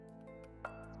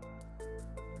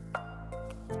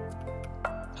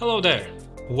Hello there!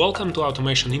 Welcome to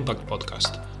Automation Impact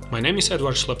Podcast. My name is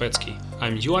Edward Ślepecki.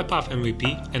 I'm UiPath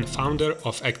MVP and founder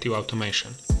of Active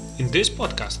Automation. In this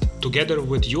podcast, together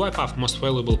with UiPath most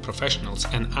valuable professionals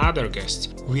and other guests,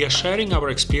 we are sharing our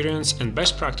experience and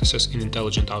best practices in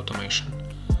intelligent automation.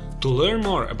 To learn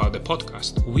more about the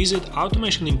podcast, visit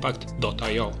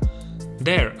automationimpact.io.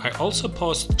 There, I also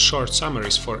post short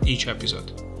summaries for each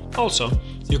episode. Also,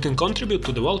 you can contribute to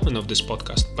the development of this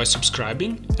podcast by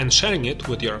subscribing and sharing it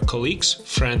with your colleagues,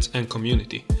 friends, and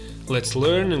community. Let's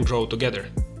learn and grow together.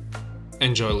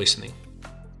 Enjoy listening.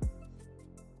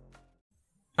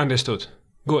 Understood.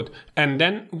 Good. And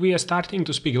then we are starting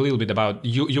to speak a little bit about,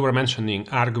 you were mentioning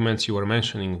arguments, you were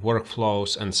mentioning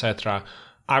workflows, etc.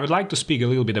 I would like to speak a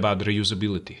little bit about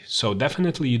reusability. So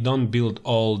definitely you don't build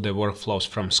all the workflows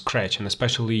from scratch, and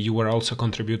especially you were also a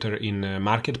contributor in a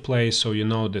marketplace, so you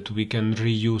know that we can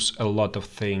reuse a lot of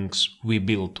things we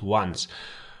built once.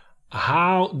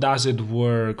 How does it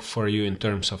work for you in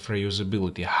terms of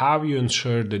reusability? How you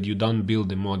ensure that you don't build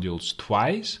the modules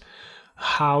twice?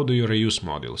 How do you reuse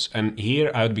modules? And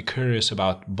here I would be curious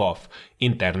about both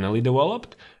internally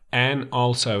developed and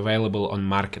also available on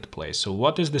marketplace. So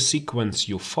what is the sequence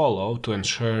you follow to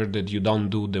ensure that you don't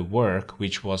do the work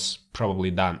which was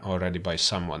probably done already by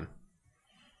someone?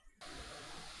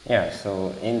 Yeah,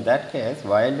 so in that case,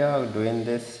 while you're doing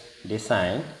this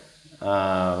design,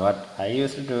 what I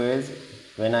used to do is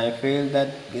when I feel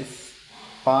that this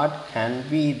part can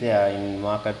be there in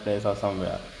marketplace or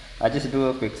somewhere, I just do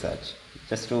a quick search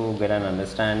just to get an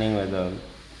understanding whether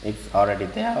it's already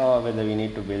there or whether we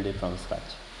need to build it from scratch.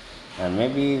 And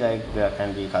maybe like there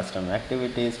can be custom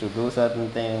activities to do certain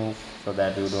things so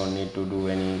that you don't need to do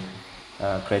any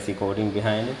crazy coding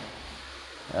behind it.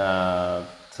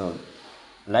 So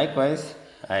likewise,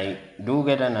 I do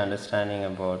get an understanding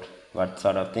about what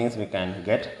sort of things we can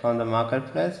get from the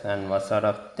marketplace and what sort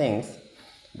of things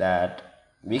that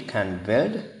we can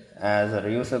build as a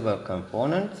reusable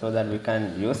component so that we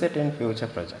can use it in future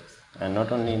projects and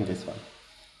not only in this one.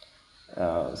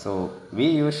 So we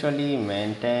usually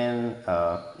maintain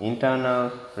internal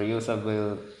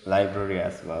reusable library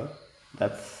as well.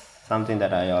 That's something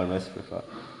that I always prefer,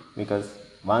 because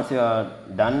once you are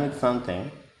done with something,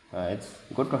 it's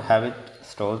good to have it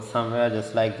stored somewhere,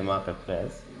 just like the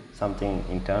marketplace, something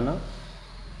internal,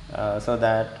 so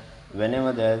that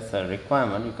whenever there's a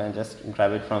requirement, you can just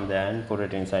grab it from there and put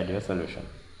it inside your solution.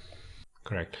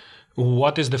 Correct.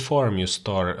 What is the form you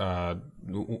store,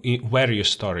 where you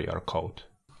store your code?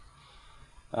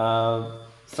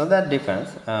 So that depends.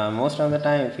 Most of the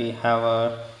time, if we have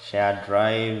a shared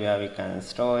drive where we can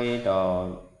store it,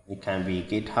 or it can be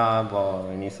GitHub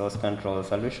or any source control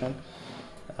solution,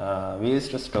 we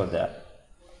used to store there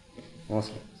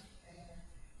mostly.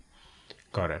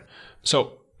 Got it.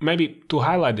 So maybe to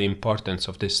highlight the importance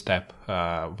of this step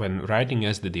when writing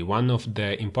SDD, one of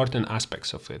the important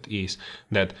aspects of it is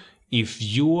that if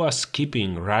you are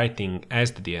skipping writing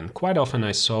SDD, and quite often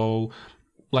I saw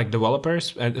like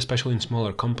developers, especially in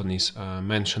smaller companies,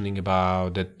 mentioning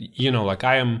about that, like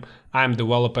I am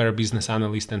developer, business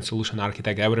analyst, and solution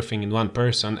architect, everything in one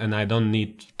person, and I don't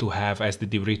need to have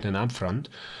SDD written upfront.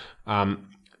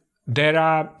 There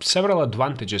are several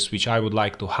advantages which I would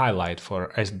like to highlight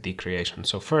for SDD creation.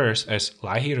 So first, as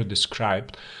Lahiru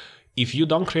described, if you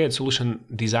don't create solution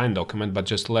design document but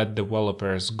just let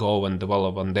developers go and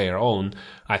develop on their own,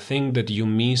 I think that you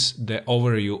miss the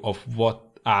overview of what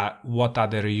are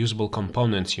the reusable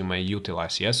components you may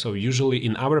utilize. Yes, so usually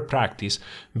in our practice,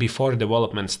 before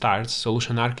development starts,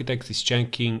 solution architect is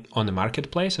checking on the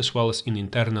marketplace as well as in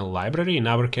internal library. In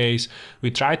our case,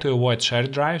 we try to avoid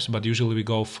shared drives, but usually we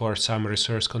go for some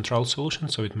resource control solution.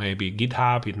 So it may be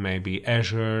GitHub, it may be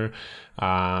Azure,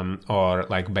 or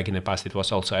like back in the past, it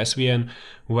was also SVN,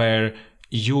 where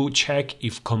you check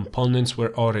if components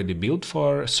were already built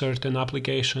for a certain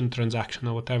application, transaction,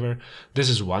 or whatever. This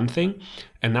is one thing.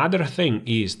 Another thing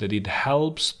is that it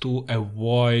helps to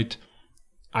avoid,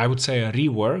 I would say, a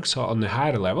rework, so on a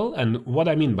higher level. And what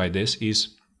I mean by this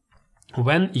is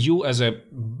when you, as a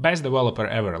best developer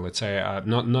ever, let's say,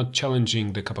 not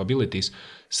challenging the capabilities,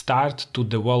 start to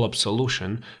develop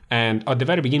solution, and at the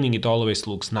very beginning it always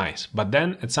looks nice, but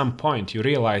then at some point you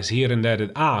realize here and there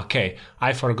that okay,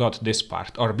 I forgot this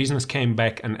part, or business came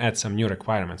back and add some new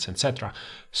requirements, etc.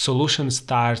 Solution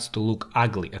starts to look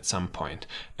ugly at some point,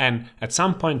 and at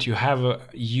some point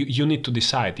you need to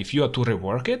decide if you are to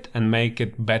rework it and make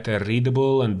it better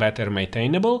readable and better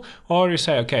maintainable, or you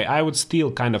say, okay, I would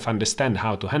still kind of understand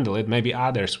how to handle it, maybe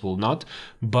others will not,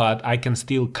 but I can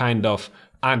still kind of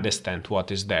understand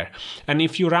what is there. And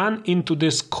if you run into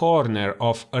this corner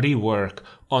of rework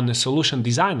on the solution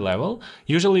design level,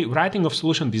 usually writing of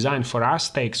solution design for us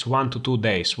takes 1 to 2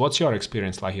 days. What's your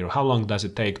experience, Lahiru? How long does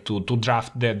it take to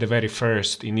draft the very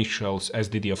first initials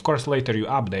SDD? Of course, later you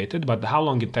update it, but how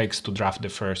long it takes to draft the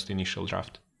first initial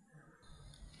draft?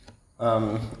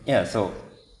 So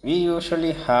we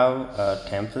usually have a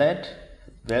template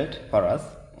built for us,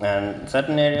 and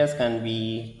certain areas can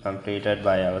be completed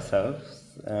by ourselves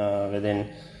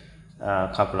within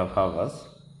a couple of hours.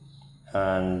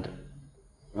 And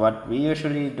what we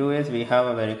usually do is we have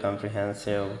a very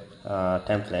comprehensive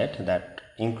template that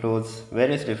includes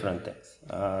various different things.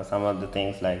 Some of the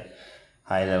things like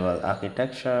high-level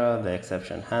architecture, the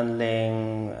exception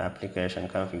handling, application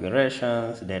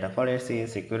configurations, data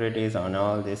policies, securities, and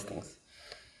all these things.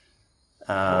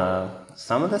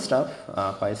 Some of the stuff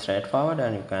are quite straightforward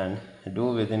and you can do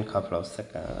within a couple of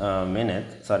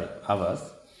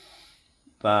hours.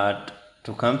 But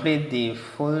to complete the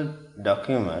full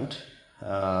document,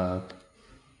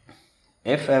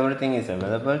 if everything is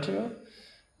available to you,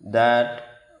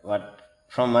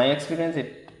 from my experience,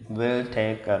 it will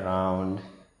take around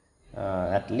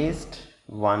at least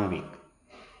 1 week.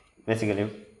 Basically,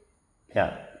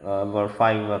 about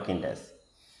 5 working days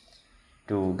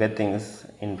to get things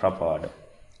in proper order.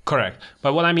 Correct.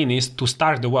 But what I mean is to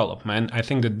start development, I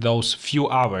think that those few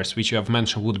hours which you have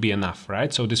mentioned would be enough,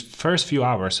 right? So this first few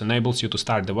hours enables you to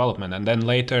start development. And then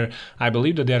later, I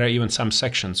believe that there are even some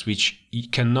sections which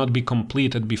cannot be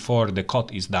completed before the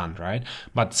code is done, right?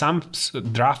 But some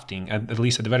drafting, at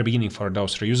least at the very beginning for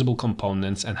those reusable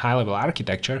components and high-level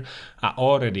architecture are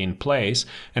already in place.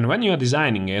 And when you are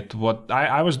designing it, what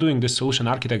I was doing this solution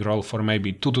architect role for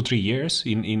maybe 2 to 3 years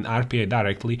in RPA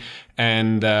directly.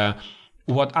 And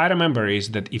what I remember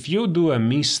is that if you do a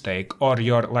mistake or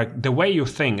the way you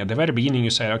think at the very beginning, you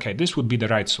say, okay, this would be the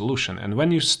right solution. And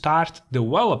when you start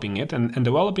developing it, and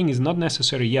developing is not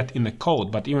necessary yet in the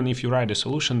code, but even if you write a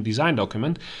solution design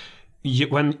document,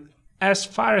 as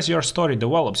far as your story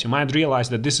develops, you might realize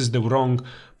that this is the wrong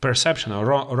perception or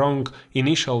wrong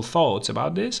initial thoughts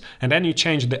about this, and then you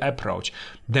change the approach.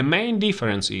 The main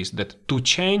difference is that to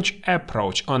change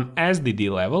approach on SDD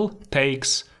level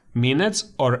takes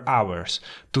minutes or hours.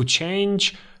 To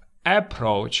change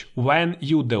approach when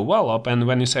you develop and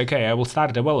when you say, okay, I will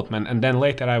start development and then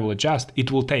later I will adjust,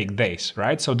 it will take days,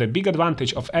 right? So the big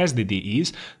advantage of SDD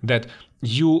is that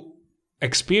you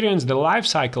experience the life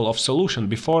cycle of solution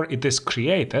before it is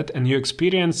created, and you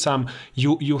experience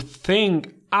you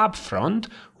think upfront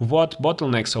what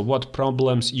bottlenecks or what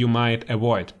problems you might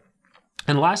avoid.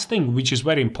 And last thing, which is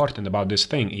very important about this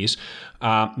thing, is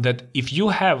that if you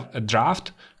have a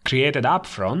draft created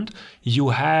upfront, you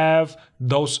have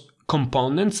those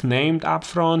components named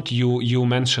upfront, you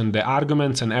mentioned the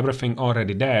arguments and everything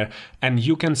already there, and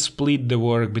you can split the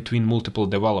work between multiple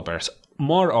developers.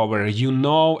 Moreover,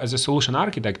 as a solution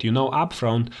architect,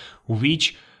 upfront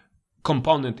which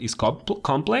component is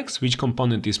complex, which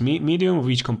component is medium,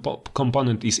 which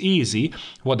component is easy,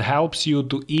 what helps you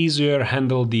to easier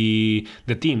handle the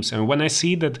teams. And when I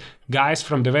see that guys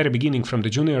from the very beginning, from the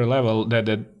junior level, that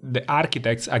the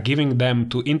architects are giving them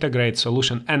to integrate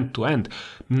solution end to end,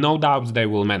 no doubt they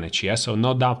will manage, so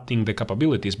no doubting the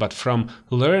capabilities. But from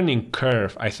learning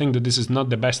curve, I think that this is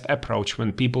not the best approach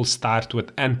when people start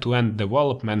with end-to-end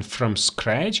development from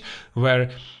scratch, where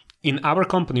in our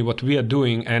company, what we are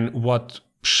doing and what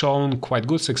shown quite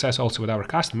good success also with our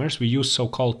customers, we use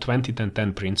so-called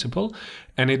 20-10-10 principle.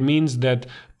 And it means that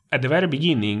at the very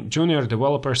beginning, junior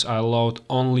developers are allowed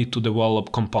only to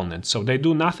develop components. So they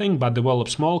do nothing but develop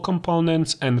small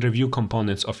components and review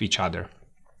components of each other.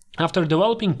 After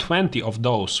developing 20 of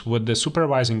those with the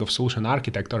supervising of solution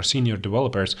architect or senior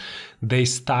developers, they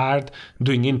start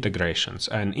doing integrations.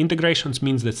 And integrations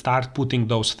means they start putting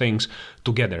those things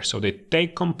together. So they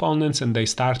take components and they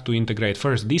start to integrate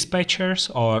first dispatchers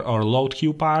or load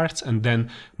queue parts, and then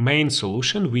main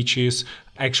solution, which is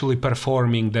actually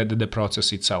performing the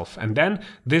process itself. And then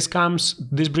this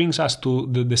brings us to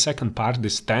the second part,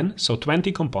 this 10. So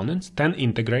 20 components, 10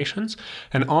 integrations,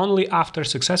 and only after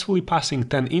successfully passing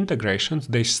 10 integrations,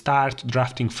 they start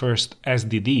drafting first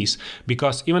SDDs,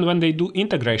 because even when they do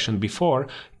integration before,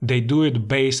 they do it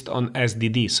based on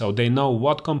SDD. So they know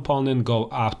what component go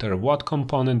after what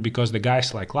component, because the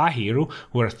guys like Lahiru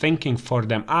were thinking for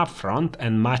them upfront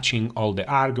and matching all the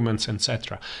arguments,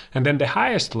 etc. And then the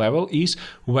highest level is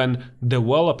when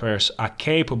developers are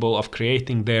capable of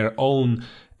creating their own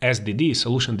SDD,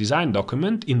 solution design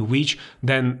document, in which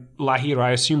then, like here,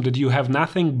 I assume that you have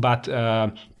nothing but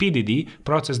PDD,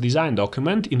 process design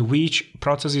document, in which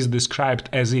process is described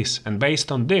as is. And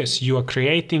based on this, you are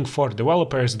creating for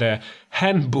developers the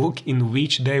handbook in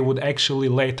which they would actually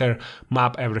later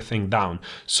map everything down.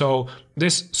 So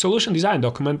this solution design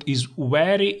document is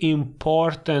very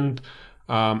important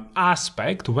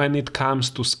aspect when it comes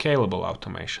to scalable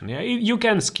automation. Yeah, you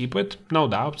can skip it, no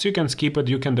doubts. You can skip it.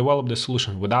 You can develop the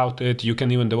solution without it. You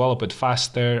can even develop it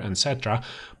faster, etc.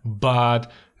 But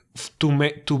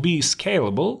to be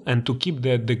scalable and to keep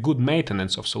the good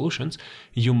maintenance of solutions,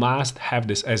 you must have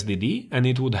this SDD, and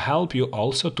it would help you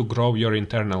also to grow your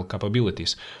internal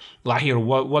capabilities. Lahir,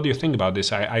 what do you think about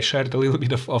this? I shared a little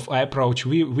bit of approach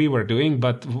we were doing,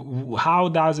 but how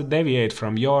does it deviate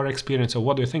from your experience, or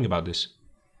what do you think about this?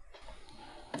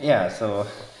 Yeah, so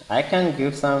I can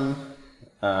give some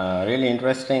really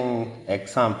interesting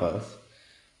examples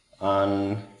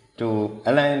on to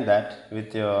align that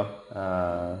with your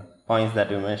points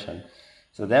that you mentioned.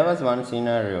 So there was one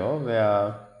scenario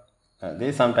where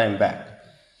this some time back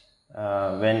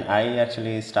when I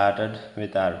actually started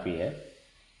with RPA.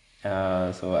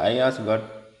 So I also got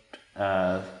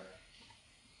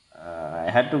I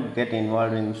had to get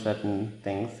involved in certain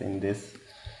things in this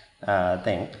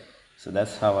thing. So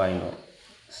that's how I know.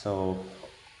 So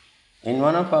in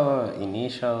one of our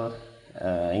initial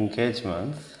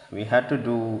engagements, we had to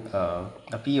do a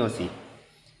POC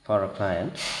for a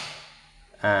client,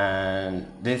 and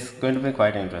this is going to be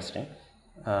quite interesting.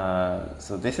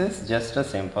 So this is just a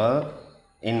simple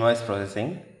invoice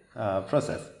processing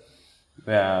process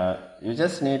where you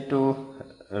just need to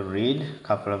read a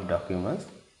couple of documents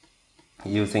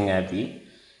using API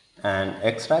and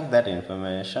extract that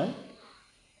information,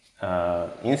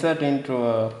 insert into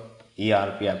a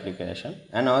ERP application,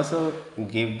 and also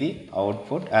give the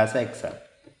output as Excel.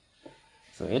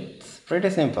 So it's pretty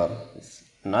simple. It's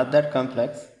not that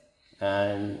complex,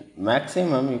 and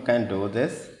maximum you can do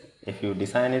this if you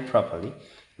design it properly.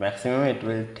 Maximum it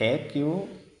will take you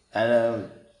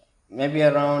maybe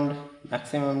around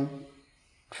maximum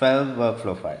 12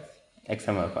 workflow files,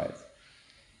 XML files.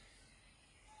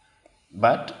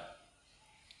 But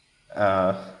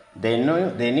they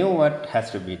knew what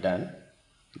has to be done,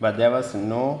 but there was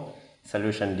no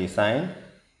solution design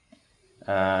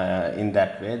in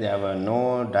that way. There were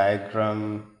no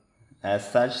diagram as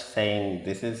such saying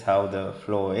this is how the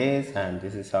flow is and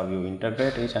this is how you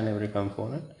integrate each and every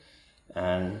component.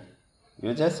 And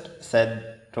you just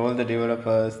told the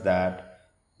developers that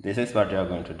this is what you are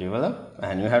going to develop,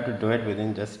 and you have to do it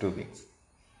within just 2 weeks.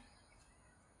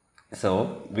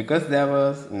 So because there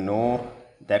was no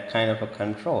that kind of a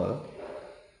control,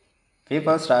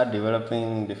 people start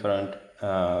developing different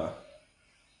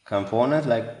components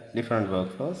like different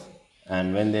workflows,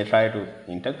 and when they try to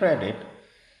integrate it,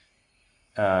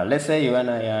 let's say you and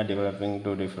I are developing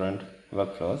 2 different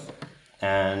workflows,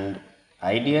 and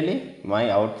ideally my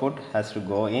output has to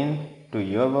go in to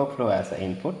your workflow as an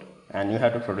input, and you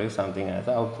have to produce something as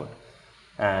an output.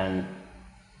 And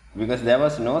because there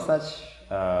was no such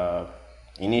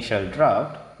initial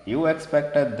draft, you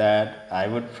expected that I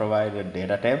would provide a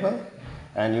data table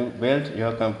and you built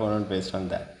your component based on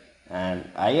that. And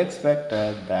I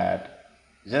expected that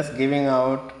just giving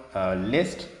out a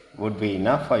list would be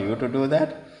enough for you to do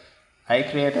that. I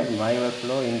created my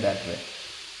workflow in that way.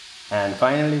 And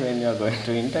finally, when you are going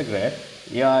to integrate,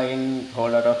 you are in a whole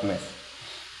lot of mess.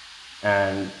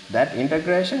 And that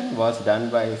integration was done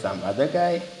by some other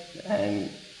guy,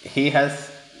 and he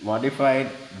has modified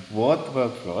both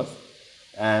workflows,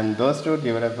 and those 2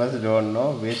 developers don't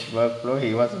know which workflow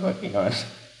he was working on.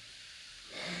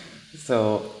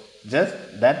 So just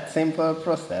that simple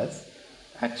process,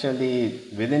 actually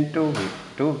within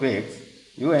 2 weeks,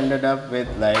 you ended up with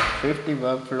like 50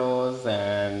 workflows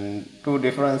and 2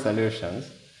 different solutions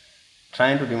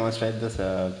trying to demonstrate this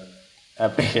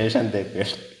application they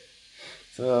built.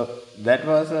 So that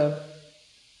was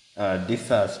a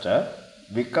disaster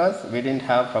because we didn't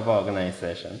have proper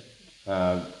organization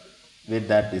with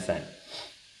that design.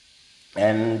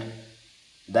 And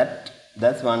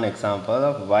that's one example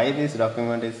of why this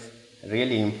document is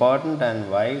really important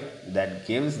and why that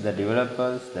gives the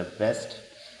developers the best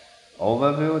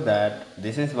overview that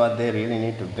this is what they really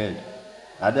need to build.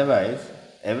 Otherwise,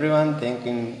 everyone think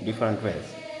in different ways.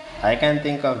 I can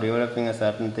think of developing a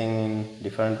certain thing in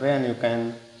different way, and you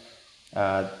can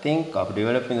think of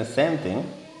developing the same thing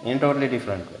in totally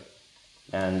different way.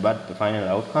 But the final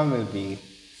outcome will be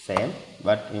same,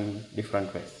 but in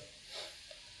different ways.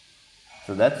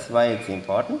 So that's why it's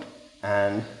important.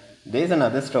 And there is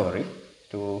another story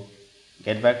to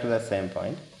get back to the same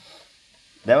point.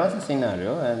 there was a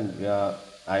scenario, and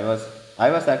I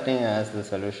was acting as the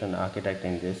solution architect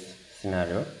in this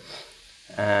scenario.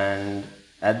 And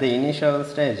at the initial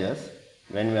stages,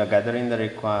 when we are gathering the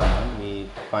requirement, we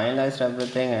finalized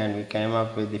everything and we came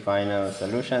up with the final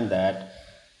solution, that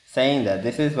saying that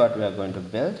this is what we are going to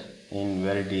build in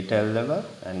very detailed level,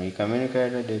 and we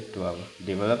communicated it to our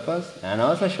developers and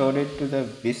also showed it to the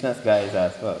business guys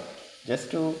as well,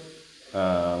 just to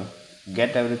uh,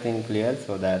 get everything clear,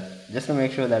 so that just to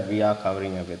make sure that we are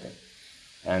covering everything.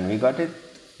 And we got it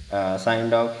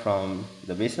signed off from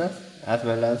the business as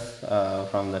well as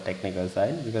from the technical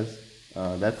side, because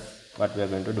that's what we are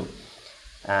going to do.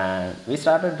 And we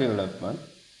started development,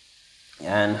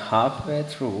 and halfway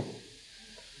through,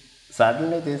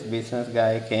 suddenly this business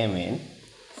guy came in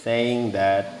saying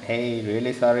that, hey,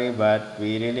 really sorry, but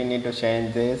we really need to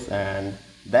change this, and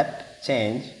that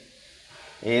change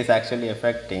is actually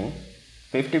affecting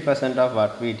 50% of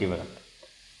what we developed.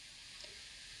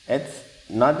 It's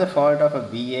not the fault of a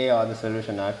BA or the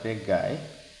solution architect guy,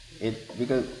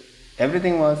 because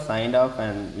everything was signed off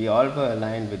and we all were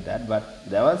aligned with that, but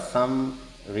there was some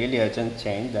really urgent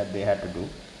change that they had to do,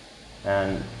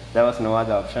 and there was no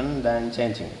other option than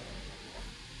changing it.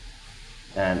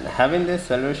 And having this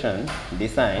solution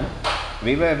design,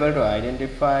 we were able to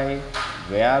identify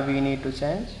where we need to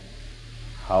change,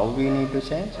 how we need to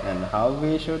change, and how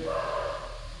we should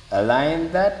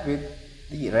align that with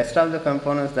the rest of the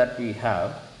components that we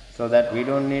have, so that we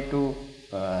don't need to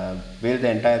build the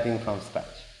entire thing from scratch.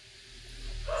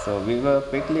 So we were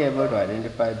quickly able to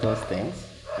identify those things,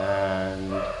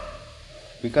 and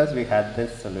because we had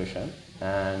this solution,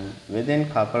 and within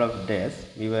couple of days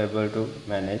we were able to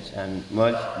manage and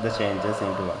merge the changes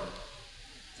into one.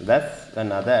 So that's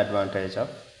another advantage of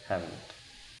having it.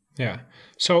 Yeah.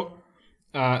 So,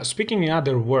 speaking in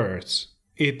other words,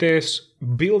 it is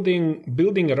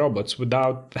building robots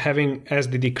without having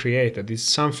SDD created. It's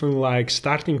something like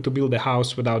starting to build a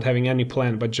house without having any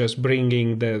plan, but just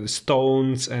bringing the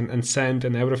stones and sand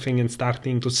and everything and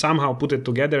starting to somehow put it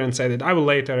together and say that I will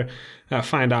later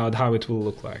find out how it will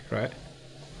look like, right?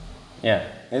 Yeah,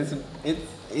 it's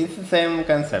the same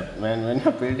concept. When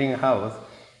you're building a house,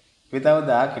 without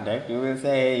the architect, you will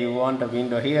say, hey, you want a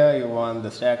window here, you want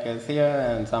the staircase here,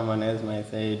 and someone else might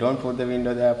say, don't put the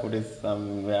window there, put it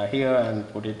somewhere here, and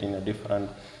put it in a different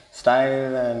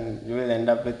style, and you will end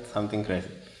up with something crazy.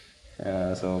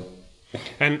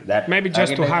 And that maybe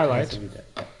just to highlight,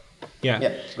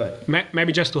 yeah, go ahead.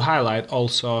 Maybe just to highlight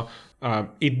also,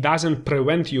 it doesn't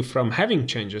prevent you from having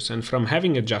changes and from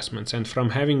having adjustments and from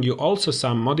having you also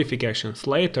some modifications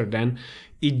later. Then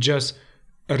it just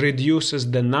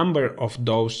reduces the number of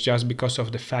those just because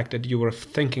of the fact that you were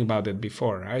thinking about it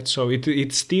before, right? So it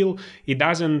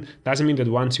doesn't mean that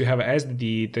once you have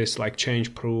SDD it is like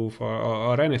change proof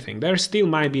or anything. There still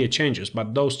might be changes,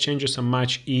 but those changes are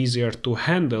much easier to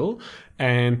handle,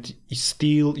 and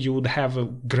still you would have a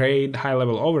great high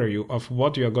level overview of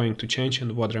what you are going to change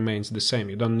and what remains the same.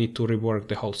 You don't need to rework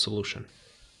the whole solution.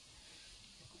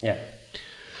 Yeah.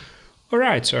 All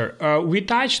right, sir. We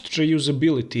touched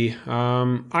reusability.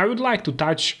 I would like to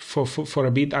touch for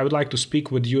a bit. I would like to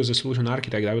speak with you as a solution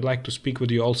architect. I would like to speak with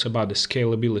you also about the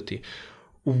scalability.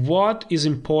 What is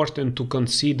important to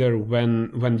consider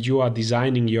when you are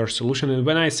designing your solution? And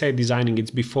when I say designing,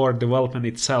 it's before development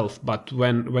itself, but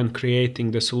when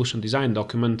creating the solution design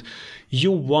document,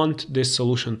 you want this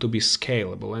solution to be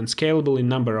scalable, and scalable in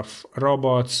number of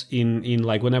robots, in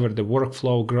like whenever the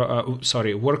workload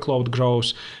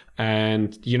grows,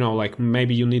 and like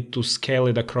maybe you need to scale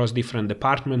it across different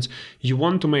departments. You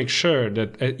want to make sure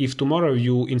that if tomorrow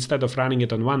you, instead of running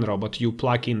it on one robot, you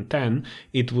plug in 10,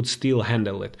 it would still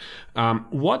handle it.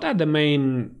 What are the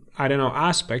main,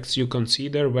 aspects you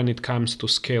consider when it comes to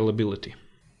scalability?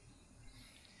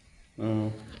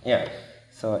 Yeah.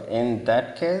 So in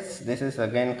that case, this is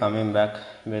again coming back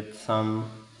with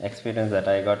some experience that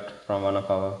I got from one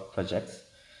of our projects.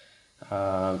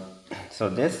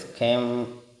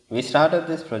 We started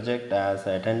this project as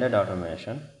attended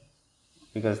automation,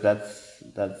 because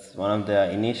that's one of their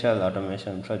initial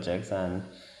automation projects, and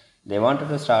they wanted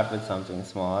to start with something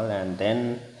small and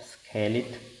then scale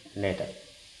it later.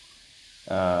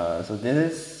 So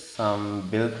this is some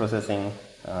bill processing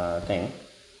thing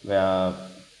where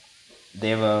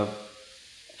they were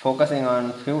focusing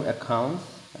on few accounts,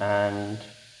 and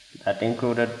that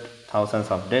included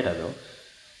thousands of data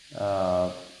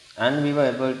though, and we were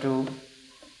able to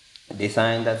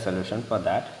design that solution for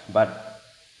that. But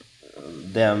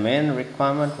their main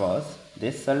requirement was,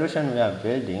 this solution we are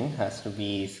building has to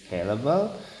be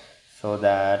scalable so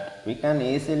that we can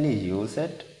easily use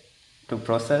it to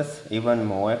process even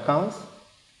more accounts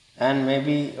and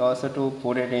maybe also to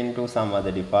put it into some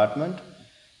other department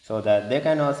so that they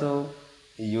can also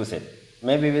use it,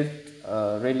 maybe with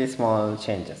really small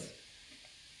changes.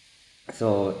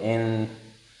 So in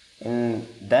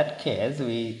that case,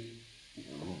 we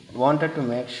wanted to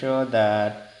make sure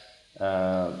that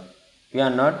we are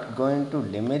not going to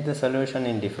limit the solution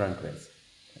in different ways.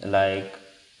 Like,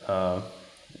 uh,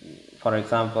 for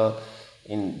example,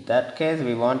 in that case,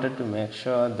 we wanted to make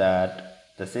sure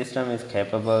that the system is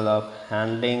capable of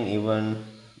handling even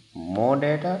more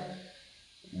data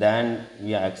than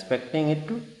we are expecting it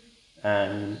to,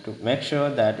 and to make sure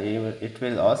that it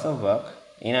will also work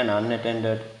in an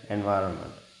unattended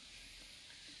environment,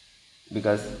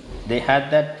 because they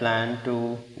had that plan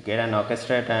to get an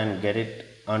orchestrator and get it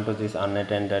onto this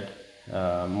unattended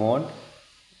mode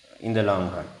in the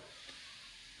long run.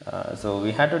 So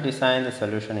we had to design the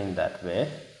solution in that way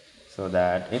so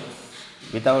that it's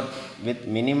with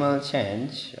minimal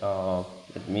change or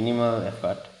with minimal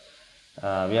effort,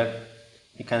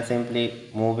 we can simply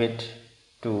move it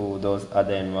to those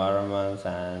other environments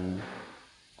and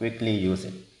quickly use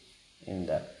it in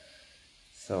that.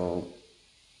 So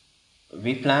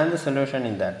we plan the solution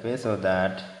in that way so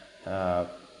that uh,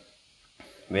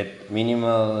 with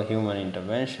minimal human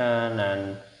intervention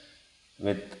and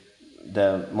with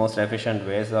the most efficient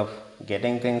ways of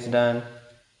getting things done,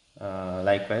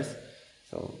 likewise.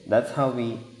 So that's how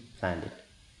we planned it.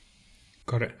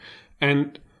 Correct.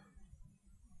 And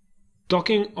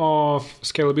talking of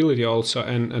scalability also,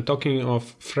 and talking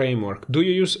of framework, do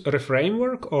you use a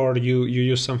framework or you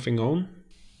use something own?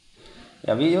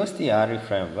 Yeah, we use the RE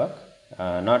framework,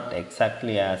 not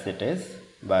exactly as it is,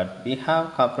 but we have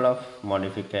a couple of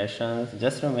modifications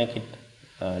just to make it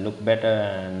look better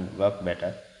and work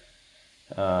better,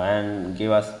 and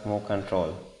give us more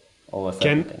control over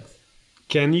certain things.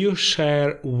 Can you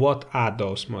share what are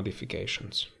those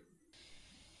modifications?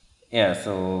 Yeah,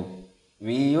 so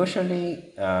we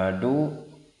usually do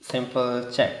simple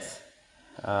checks,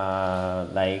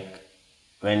 like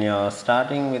when you're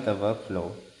starting with a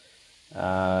workflow,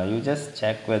 you just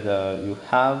check whether you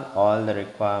have all the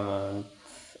requirements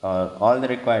or all the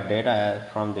required data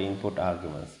from the input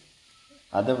arguments.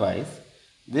 Otherwise,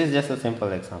 this is just a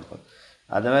simple example.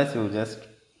 Otherwise, you just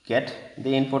get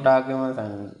the input arguments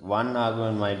and one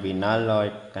argument might be null or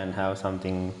it can have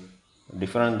something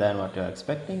different than what you're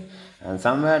expecting, and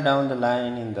somewhere down the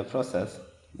line in the process,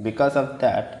 because of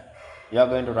that, you're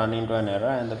going to run into an error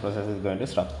and the process is going to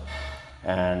stop.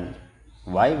 And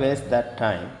why waste that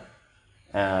time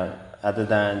other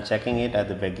than checking it at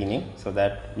the beginning so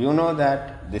that you know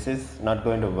that this is not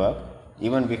going to work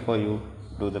even before you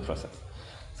do the process.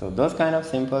 So those kind of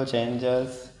simple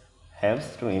changes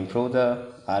helps to improve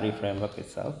the RE framework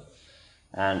itself.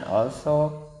 And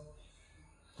also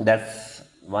that's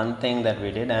one thing that we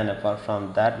did, and apart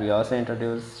from that we also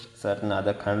introduced certain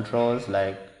other controls,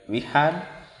 like we had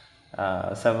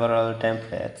several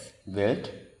templates built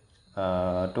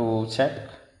to check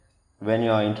when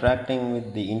you are interacting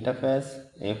with the interface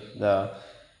if the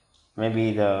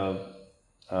maybe the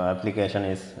application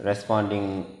is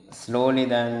responding slowly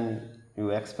than you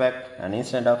expect, and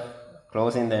instead of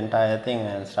closing the entire thing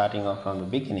and starting off from the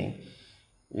beginning,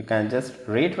 you can just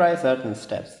retry certain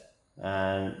steps.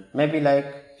 And maybe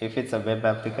like if it's a web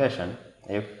application,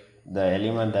 if the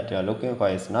element that you're looking for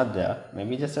is not there,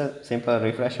 maybe just a simple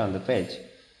refresh on the page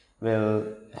will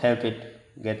help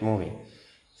it get moving.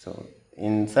 So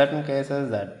in certain cases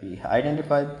that we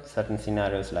identified certain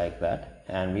scenarios like that,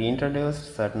 and we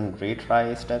introduced certain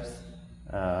retry steps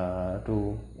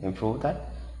to improve that,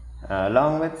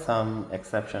 along with some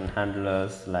exception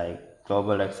handlers like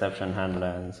global exception handler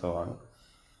and so on,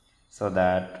 so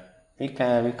that we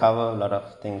cover a lot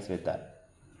of things with that.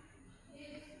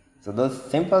 So those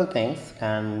simple things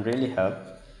can really help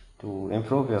to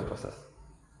improve your process.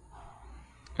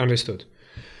 Understood.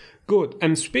 Good.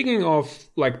 And speaking of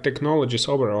like technologies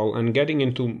overall and getting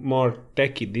into more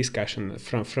techy discussion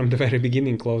from the very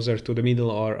beginning closer to the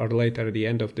middle or later at the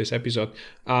end of this episode,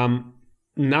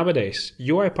 nowadays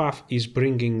UiPath is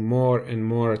bringing more and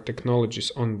more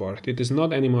technologies on board. It is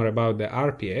not anymore about the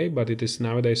RPA, but it is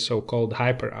nowadays so-called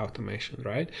hyper automation,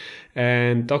 right?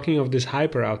 And talking of this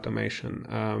hyper automation,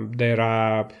 there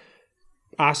are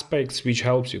aspects which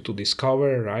helps you to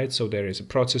discover, right? So there is a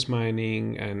process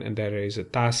mining and there is a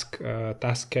task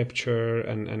capture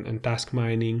and task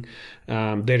mining.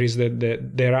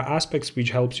 There are aspects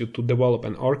which helps you to develop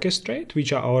and orchestrate,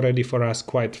 which are already for us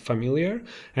quite familiar.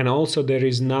 And also there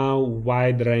is now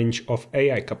wide range of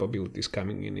AI capabilities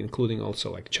coming in, including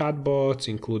also like chatbots,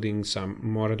 including some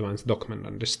more advanced document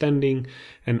understanding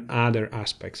and other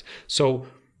aspects. So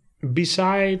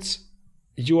besides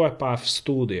UiPath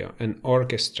Studio and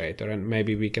Orchestrator, and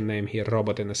maybe we can name here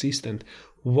Robot and Assistant,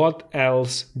 what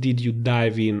else did you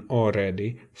dive in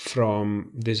already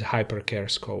from this hypercare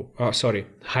scope?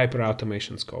 Hyper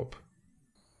automation scope.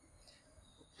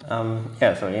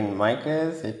 So in my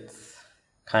case, it's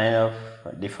kind of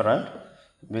different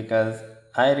because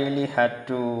I really had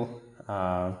to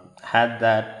had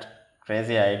that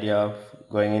crazy idea of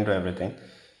going into everything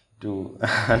to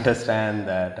understand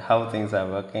that how things are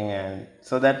working, and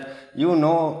so that you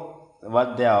know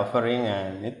what they are offering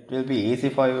and it will be easy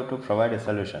for you to provide a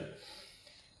solution.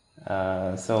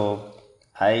 So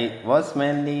I was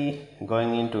mainly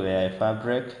going into AI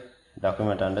Fabric,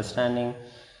 document understanding,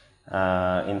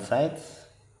 insights,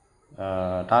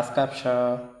 task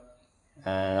capture,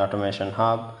 and automation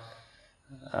hub.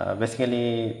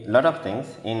 Basically, a lot of things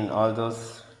in all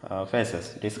those phases: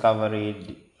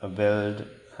 discovery, build,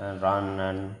 and run,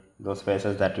 and those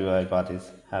phases that UiPath is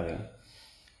having.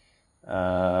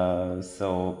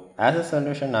 So, as a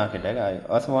solution architect,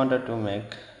 I also wanted to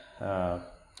make,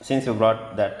 since you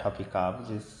brought that topic up,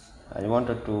 I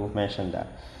wanted to mention that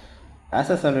as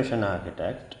a solution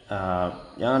architect,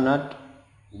 you're not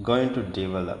going to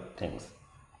develop things,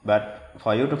 but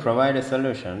for you to provide a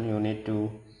solution, you need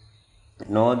to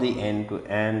know the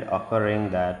end-to-end offering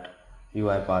that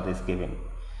UiPath is giving.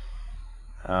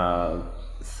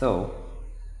 So,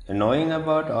 knowing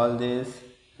about all these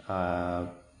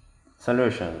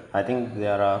solutions, I think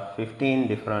there are 15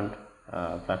 different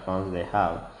platforms they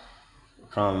have,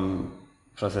 from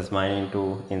process mining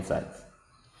to insights.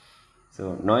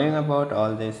 So, knowing about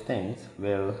all these things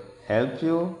will help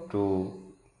you to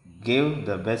give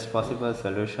the best possible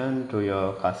solution to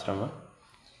your customer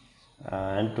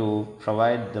and to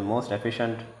provide the most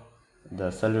efficient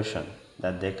the solution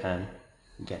that they can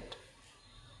get.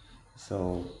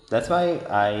 So that's why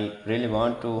I really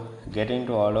want to get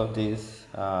into all of these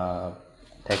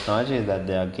technologies that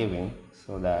they are giving,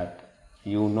 so that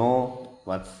you know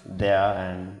what's there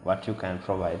and what you can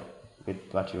provide with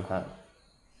what you have.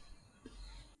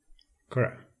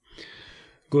 Correct.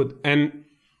 Good. And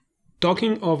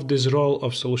talking of this role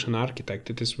of solution architect,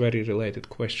 it is very related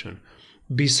question.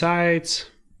 Besides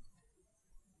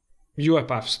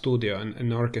UiPath Studio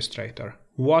and Orchestrator,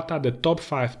 what are the top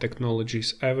 5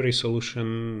 technologies every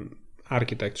solution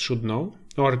architect should know?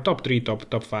 Or top 3,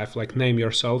 top 5, like name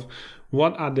yourself.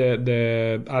 What are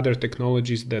the other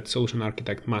technologies that solution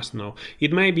architect must know?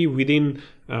 It may be within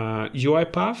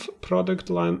UiPath product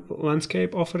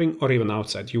landscape offering, or even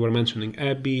outside. You were mentioning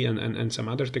Abby and some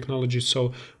other technologies.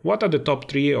 So what are the top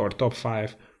 3 or top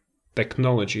 5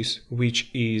 technologies which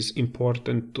is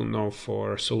important to know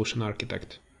for solution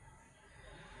architect?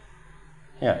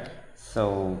 Yeah,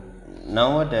 so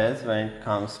nowadays when it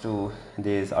comes to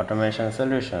these automation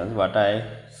solutions, what I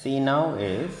see now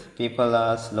is people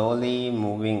are slowly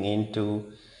moving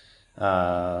into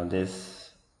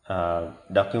this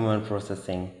document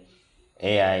processing,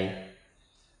 AI,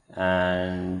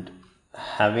 and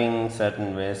having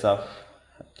certain ways of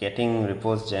getting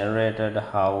reports generated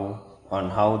on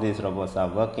how these robots are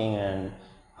working and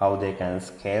how they can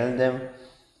scale them.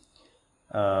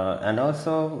 And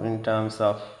also in terms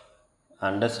of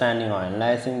understanding or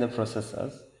analyzing the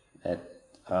processes, that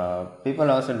people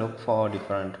also look for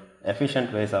different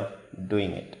efficient ways of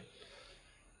doing it.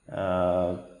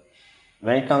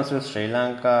 When it comes to Sri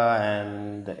Lanka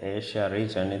and the Asia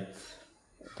region,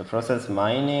 the process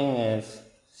mining is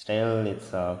still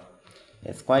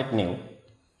it's quite new,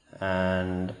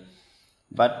 but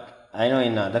I know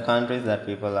in other countries that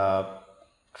people are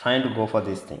trying to go for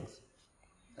these things,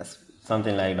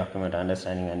 something like document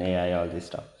understanding and AI, all this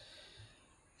stuff.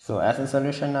 So as a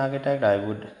solution architect, I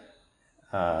would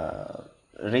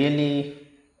really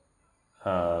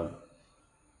how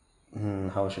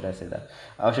should I say that?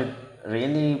 I should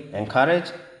really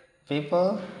encourage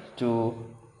people to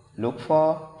look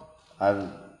for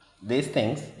these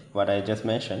things, what I just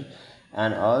mentioned,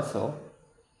 and also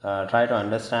try to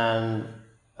understand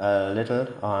a little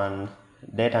on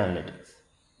data analytics,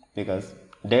 because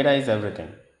data is everything.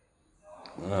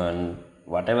 And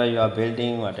whatever you are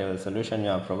building, whatever solution you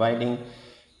are providing,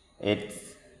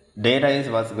 data is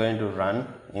what's going to run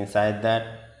inside that.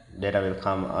 Data will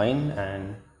come in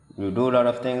and you do a lot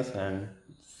of things, and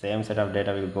same set of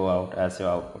data will go out as your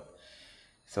output.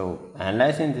 So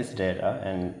analyzing this data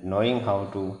and knowing how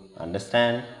to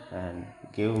understand and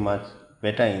give much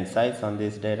better insights on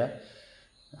this data,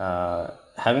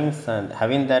 having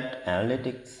that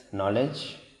analytics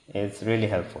knowledge is really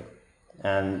helpful.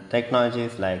 And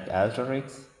technologies like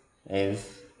Alteryx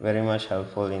is very much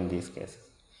helpful in these cases.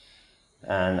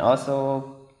 And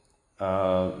also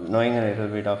knowing a little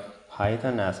bit of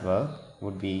Python as well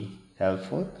would be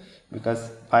helpful,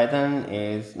 because Python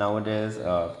is nowadays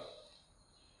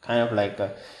kind of like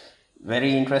a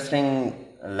very interesting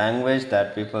language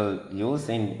that people use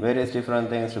in various different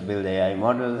things to build AI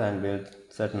models and build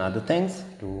certain other things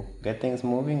to get things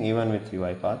moving, even with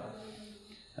UiPath.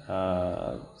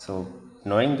 So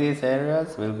knowing these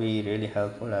areas will be really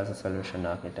helpful as a solution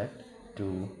architect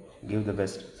to give the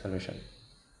best solution.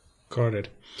 Got it.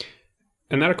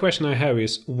 Another question I have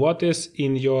is, what is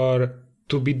in your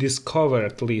to be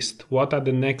discovered list? What are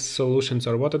the next solutions,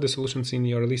 or what are the solutions in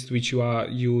your list which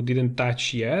you didn't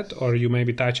touch yet, or you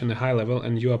maybe touch on a high level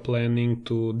and you are planning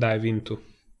to dive into?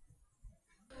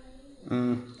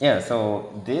 Yeah,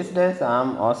 so these days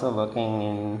I'm also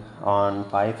working on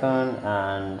Python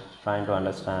and trying to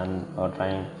understand or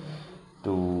trying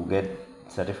to get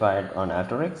certified on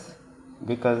Alteryx,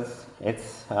 because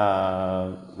it's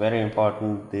very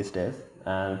important these days,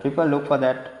 and people look for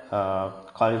that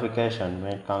qualification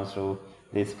when it comes to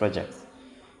these projects.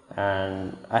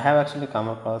 And I have actually come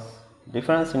across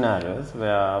different scenarios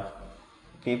where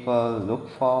people look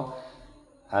for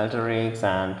Alteryx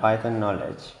and Python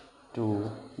knowledge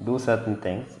to do certain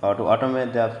things or to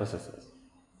automate their processes.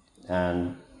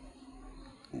 And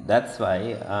that's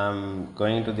why I'm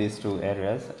going into these two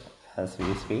areas as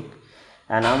we speak.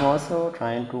 And I'm also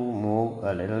trying to move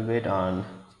a little bit on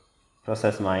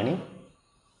process mining.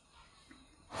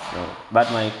 So,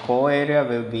 but my core area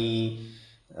will be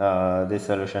this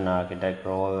solution architect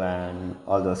role and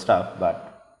all those stuff. But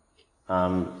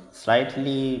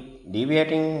slightly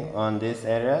deviating on these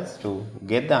areas to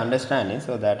get the understanding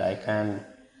so that I can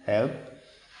help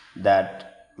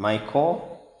that my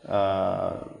core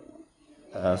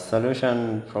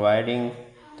solution providing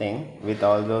thing with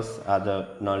all those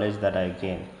other knowledge that I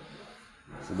gain.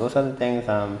 So those are the things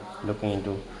I'm looking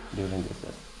into during this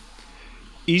year.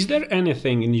 Is there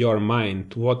anything in your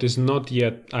mind what is not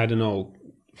yet, I don't know,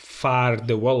 far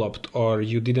developed, or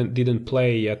you didn't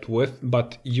play yet with,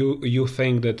 but you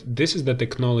think that this is the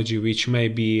technology which may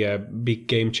be a big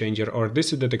game changer, or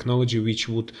this is the technology which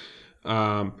would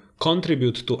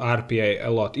contribute to RPA a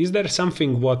lot? Is there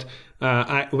something what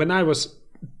when I was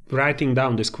writing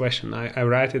down this question, I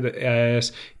write it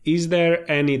as, is there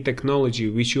any technology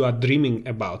which you are dreaming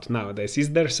about nowadays?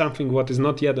 Is there something what is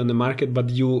not yet on the market but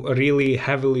you really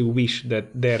heavily wish that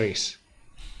there is?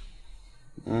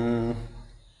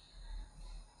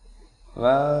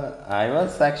 Well, I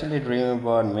was actually dreaming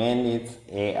about mainly it's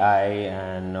AI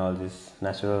and all this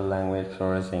natural language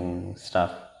processing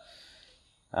stuff.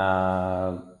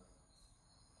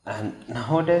 And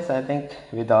nowadays, I think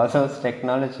with all those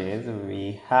technologies,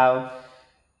 we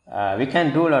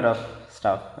can do a lot of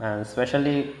stuff, and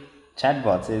especially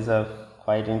chatbots is a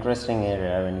quite interesting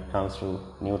area when it comes to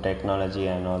new technology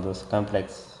and all those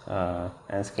complex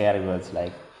and scary words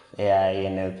like AI,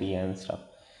 NLP, and stuff.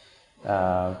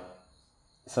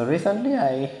 So recently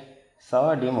I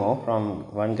saw a demo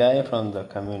from one guy from the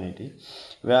community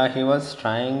where he was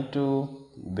trying to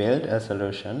build a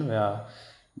solution where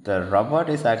the robot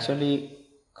is actually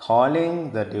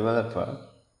calling the developer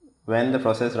when the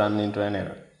process runs into an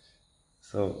error.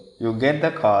 So you get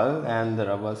the call and the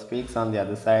robot speaks on the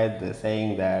other side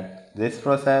saying that this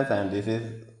process and this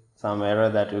is some error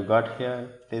that you got here,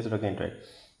 please look into it.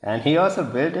 And he also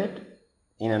built it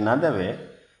in another way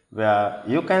where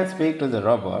you can speak to the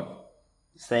robot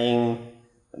saying,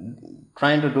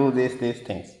 trying to do these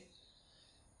things.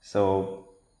 So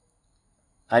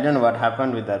I don't know what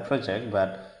happened with that project,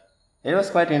 but it was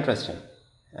quite interesting.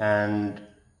 And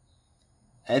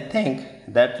I think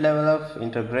that level of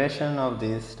integration of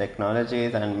these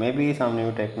technologies, and maybe some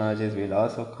new technologies will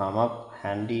also come up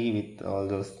handy with all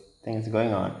those things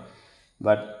going on.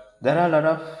 But there are a lot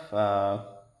of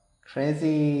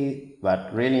crazy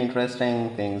but really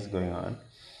interesting things going on.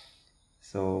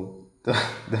 So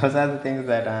those are the things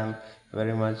that I'm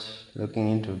very much looking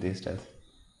into these days.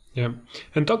 Yeah.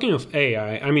 And talking of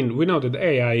AI, I mean, we know that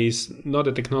AI is not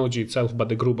a technology itself, but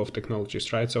a group of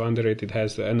technologies, right? So under it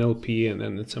has the NLP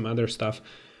and some other stuff.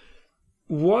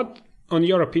 What, on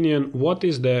your opinion, what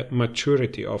is the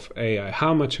maturity of AI?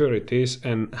 How mature it is,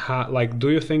 and how, like, do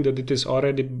you think that it is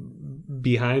already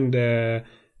behind the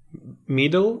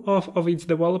middle of its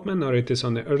development, or it is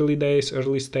on the early days,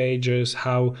 early stages?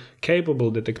 How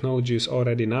capable the technology is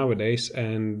already nowadays,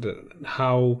 and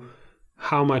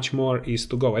how much more is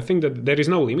to go? I think that there is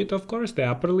no limit, of course, the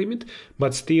upper limit,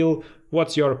 but still,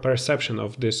 what's your perception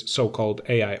of this so-called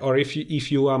AI? Or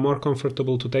if you are more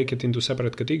comfortable to take it into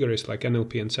separate categories like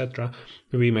NLP, etc.,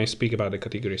 we may speak about the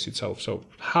categories itself. So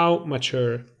how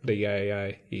mature the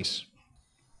AI is?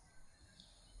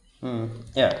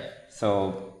 Yeah,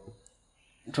 so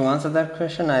To answer that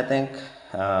question, I think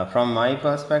from my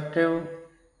perspective,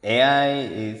 AI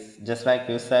is just like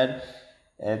you said,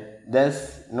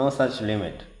 there's no such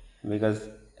limit because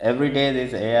every day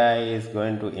this AI is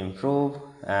going to improve,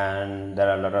 and there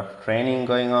are a lot of training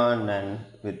going on, and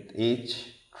with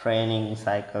each training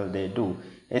cycle they do,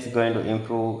 it's going to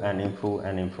improve and improve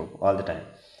and improve all the time.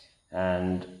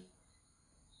 And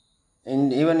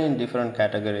even in different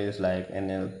categories like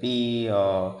NLP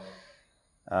or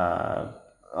uh,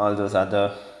 all those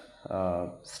other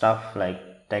stuff like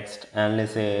text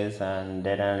analysis and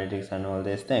data analytics and all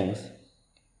these things,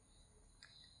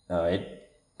 it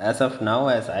as of now,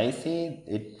 as I see,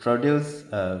 it produce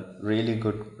a really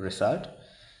good result.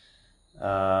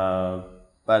 uh,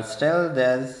 but still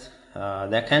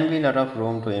there can be a lot of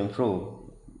room to improve.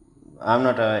 I'm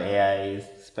not a AI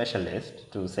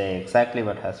specialist to say exactly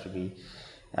what has to be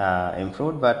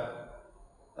improved, but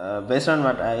based on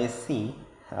what I see,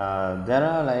 there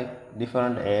are like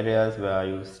different areas where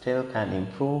you still can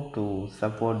improve to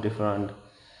support different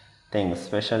things,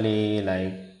 especially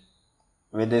like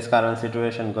with this current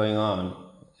situation going on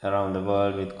around the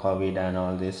world with COVID and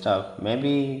all this stuff.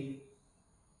 Maybe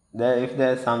if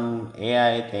there's some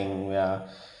AI thing where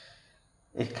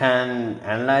it can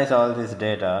analyze all this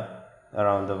data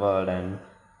around the world and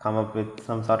come up with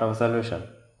some sort of solution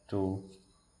to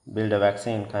build a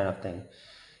vaccine kind of thing.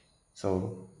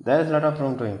 So there is a lot of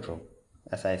room to improve,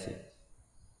 as I see.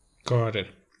 Got it.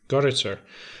 Got it, sir.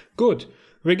 Good.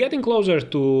 We're getting closer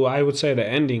to, I would say, the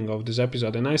ending of this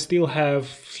episode, and I still have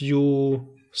few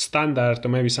standard, or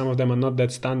maybe some of them are not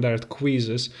that standard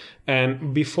quizzes.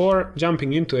 And before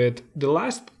jumping into it, the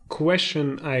last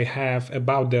question I have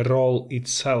about the role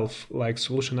itself, like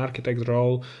solution architect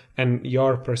role, and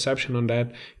your perception on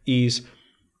that is,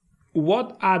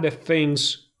 what are the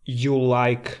things you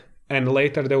like? And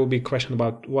later there will be a question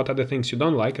about what are the things you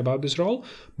don't like about this role.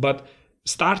 But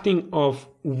starting off,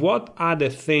 what are the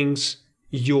things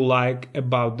you like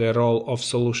about the role of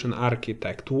solution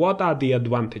architect? What are the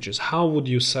advantages? How would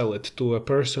you sell it to a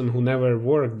person who never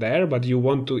worked there, but you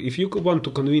want to, if you could want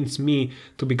to convince me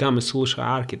to become a solution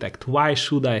architect, why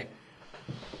should I?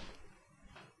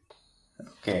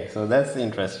 Okay, so that's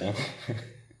interesting.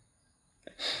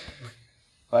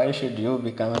 Why should you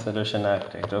become a solution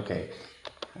architect? Okay.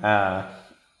 Uh,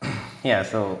 yeah,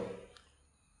 so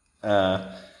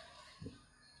uh,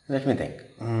 let me think.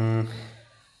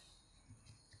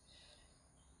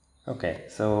 Okay,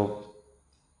 so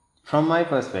from my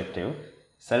perspective,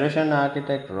 solution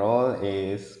architect role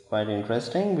is quite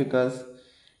interesting because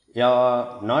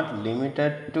you're not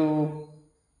limited to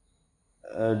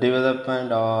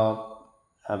development or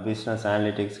a business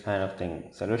analytics kind of thing.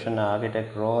 Solution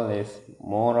architect role is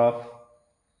more of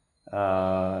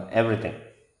everything.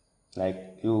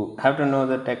 Like you have to know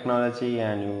the technology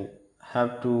and you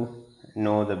have to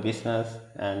know the business,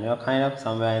 and you're kind of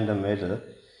somewhere in the middle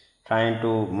trying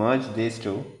to merge these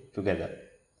two together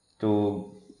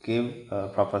to give a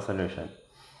proper solution.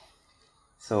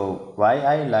 So why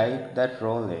I like that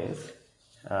role is,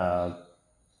 uh,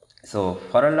 so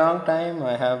for a long time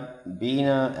I have been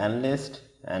an analyst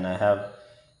and I have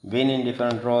been in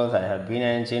different roles. I have been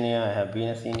an engineer, I have been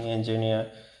a senior engineer,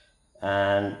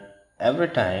 and every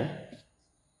time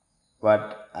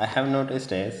what I have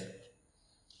noticed is,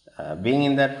 being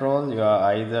in that role, you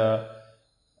are either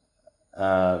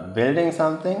building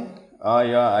something or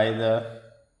you are either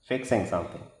fixing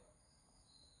something,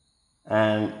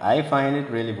 and I find it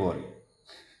really boring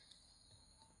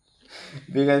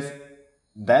because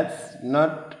that's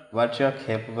not what you're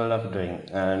capable of doing.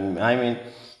 And I mean,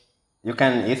 you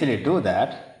can easily do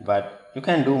that, but you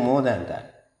can do more than that.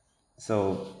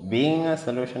 So being a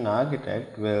solution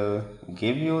architect will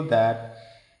give you that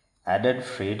added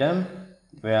freedom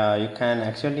where you can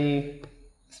actually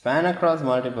span across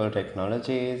multiple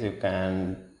technologies. You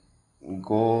can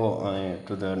go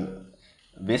to the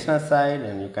business side,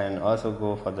 and you can also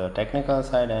go for the technical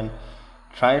side and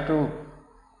try to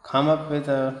come up with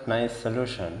a nice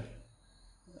solution.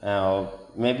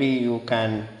 Maybe you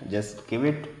can just give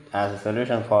it as a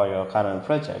solution for your current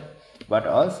project, but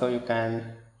also you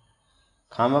can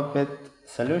come up with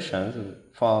solutions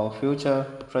for future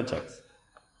projects.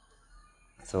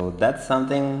 So that's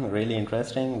something really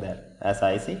interesting that, as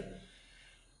I see,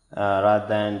 rather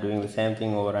than doing the same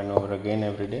thing over and over again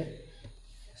every day.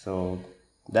 So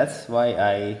that's why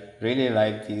I really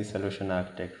like the solution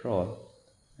architect role,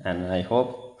 and I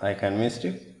hope I convinced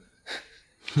you.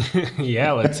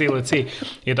 Yeah, let's see.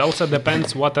 It also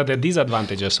depends what are the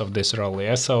disadvantages of this role.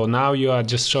 Yeah, so now you are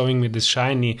just showing me this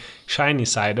shiny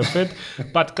side of it.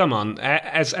 But come on,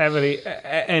 as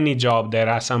any job, there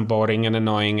are some boring and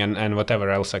annoying and whatever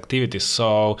else activities.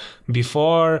 So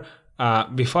before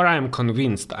I am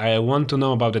convinced, I want to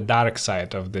know about the dark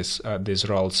side of this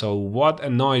role. So what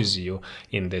annoys you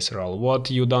in this role? What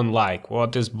you don't like?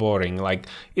 What is boring? Like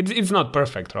it's not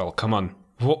perfect role. Come on.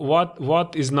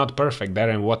 What is not perfect there,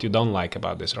 and what you don't like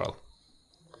about this role?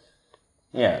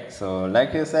 Yeah, so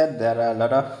like you said, there are a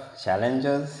lot of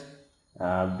challenges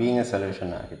being a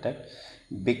solution architect,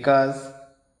 because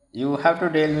you have to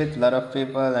deal with a lot of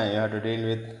people and you have to deal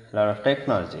with a lot of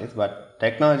technologies, but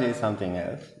technology is something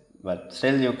else. But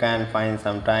still, you can find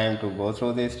some time to go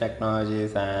through these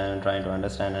technologies and trying to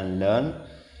understand and learn.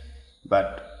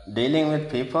 But dealing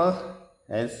with people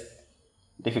is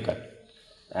difficult.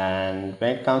 And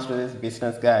when it comes to these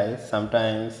business guys,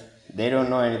 sometimes they don't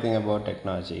know anything about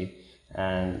technology.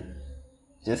 And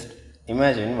just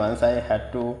imagine, once I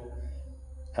had to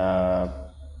uh,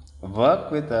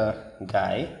 work with a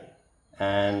guy,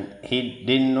 and he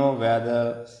didn't know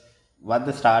what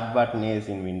the start button is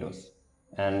in Windows,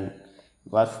 and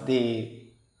what's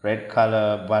the red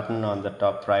color button on the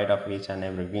top right of each and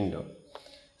every window.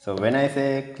 So when I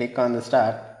say click on the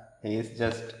start, he is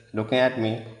just looking at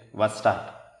me. What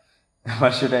start?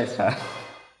 What should I start?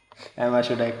 And what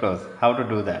should I close? How to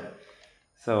do that?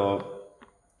 So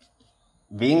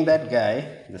being that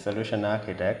guy, the solution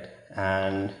architect,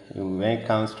 and when it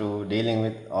comes to dealing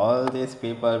with all these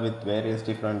people with various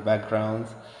different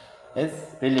backgrounds,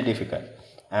 it's really difficult.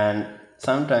 And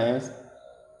sometimes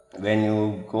when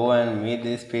you go and meet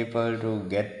these people to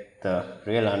get the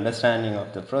real understanding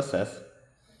of the process,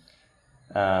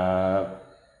 uh,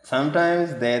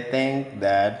 sometimes they think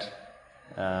that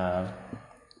uh,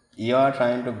 you are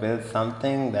trying to build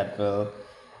something that will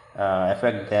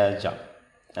affect their job,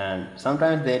 and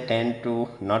sometimes they tend to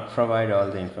not provide all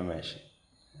the information.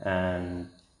 And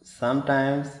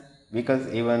sometimes, because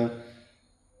even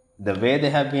the way they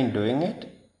have been doing it,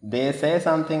 they say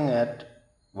something at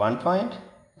one point,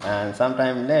 and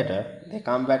sometime later they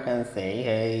come back and say,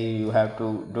 hey, you have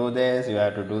to do this, you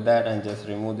have to do that, and just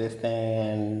remove this thing,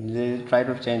 and they try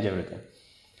to change everything.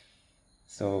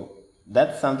 So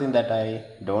that's something that I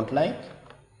don't like,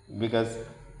 because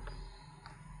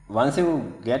once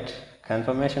you get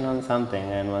confirmation on something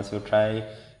and once you try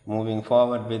moving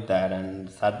forward with that, and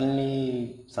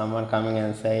suddenly someone coming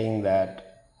and saying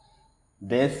that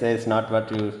this is not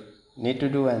what you need to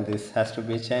do and this has to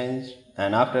be changed,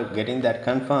 and after getting that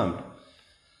confirmed,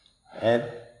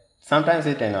 it sometimes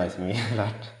it annoys me a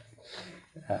lot.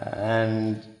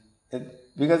 And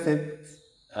because it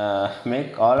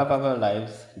make all of our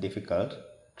lives difficult,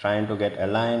 trying to get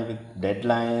aligned with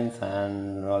deadlines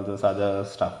and all those other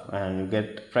stuff, and you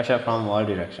get pressure from all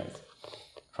directions,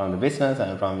 from the business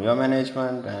and from your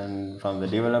management and from the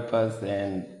developers.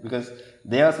 And because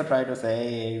they also try to say,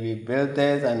 hey, we built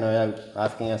this and you're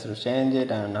asking us to change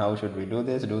it, and how should we do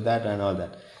this, do that, and all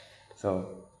that.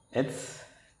 So it's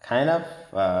kind of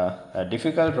a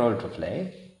difficult role to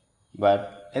play,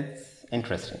 but it's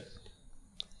interesting.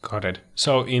 Got it.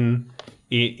 So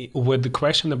with the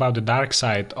question about the dark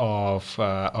side of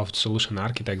solution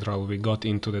architect role, we got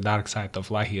into the dark side of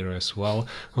Lahir as well.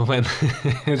 When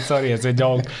sorry, as a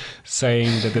joke, saying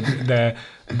that the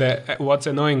what's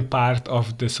annoying part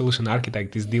of the solution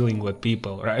architect is dealing with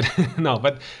people, right? No,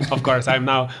 but of course I'm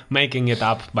now making it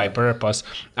up by purpose.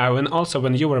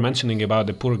 When you were mentioning about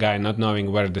the poor guy not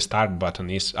knowing where the start button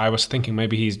is, I was thinking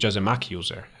maybe he's just a Mac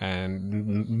user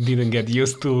and didn't get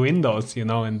used to Windows,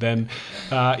 and then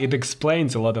it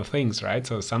explains a lot of things, right?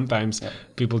 So sometimes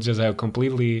people just have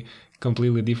completely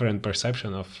different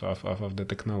perception of the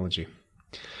technology.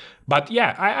 But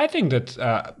yeah, I think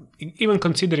that even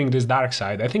considering this dark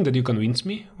side, I think that you convinced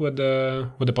me with the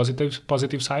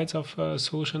positive sides of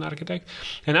solution architect.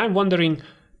 And I'm wondering,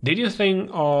 did you think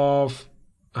of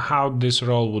how this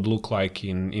role would look like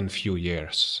in few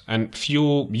years? And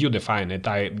you define it.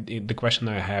 The question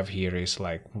I have here is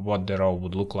like what the role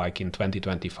would look like in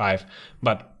 2025,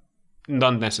 but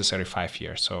not necessarily 5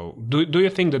 years. So do you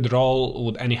think that the role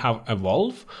would anyhow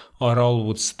evolve, or role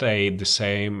would stay the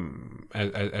same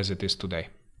as it is today?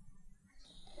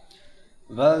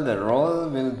 Well, the role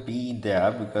will be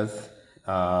there, because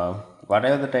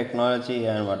whatever the technology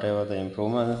and whatever the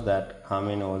improvements that come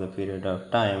in over the period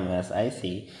of time, as I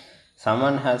see,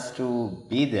 someone has to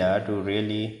be there to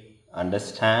really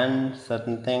understand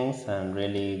certain things and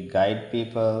really guide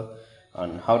people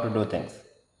on how to do things.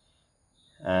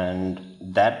 And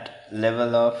that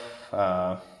level of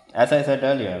as I said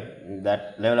earlier,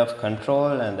 that level of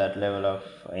control and that level of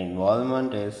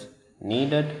involvement is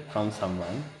needed from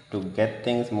someone to get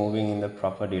things moving in the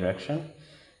proper direction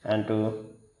and to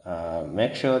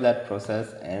make sure that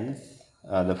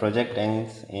the project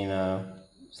ends in a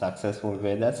successful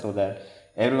way, that so that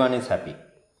everyone is happy.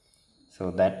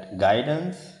 So that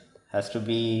guidance has to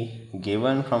be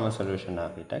given from a solution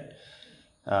architect.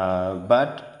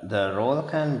 But the role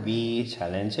can be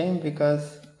challenging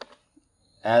because,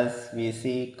 as we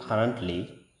see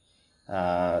currently,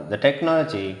 the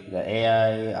technology, the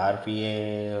AI,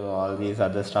 RPA, all these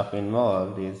other stuff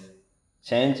involved is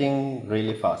changing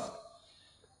really fast.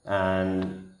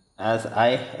 And as I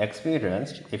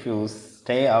experienced, if you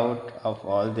stay out of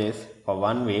all this for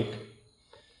 1 week,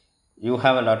 you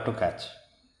have a lot to catch.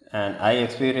 And I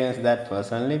experienced that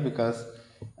personally because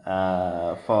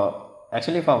for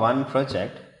one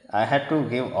project, I had to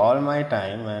give all my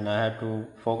time and I had to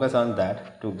focus on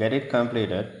that to get it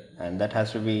completed, and that had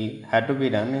to be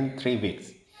done in 3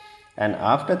 weeks. And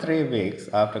after 3 weeks,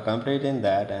 after completing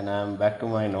that, and I'm back to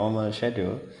my normal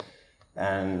schedule,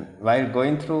 and while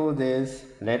going through these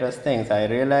latest things, I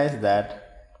realized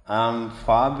that I'm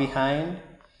far behind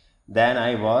than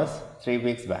I was 3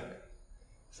 weeks back.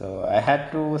 So I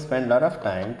had to spend a lot of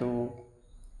time to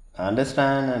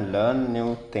understand and learn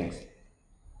new things,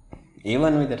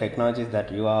 even with the technologies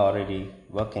that you are already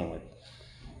working with.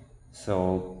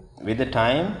 So with the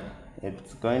time,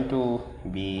 it's going to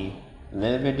be a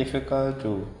little bit difficult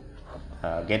to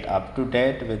get up to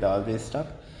date with all this stuff,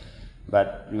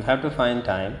 but you have to find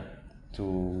time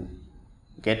to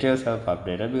get yourself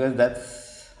updated, because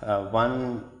that's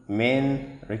one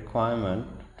main requirement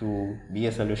to be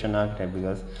a solution architect.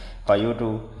 Because for you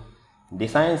to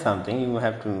design something, you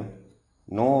have to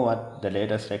know what the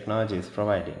latest technology is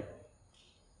providing.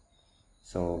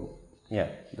 So yeah,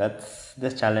 that's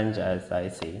the challenge as I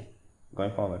see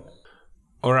going forward.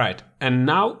 All right, and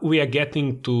now we are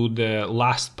getting to the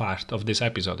last part of this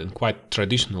episode, and quite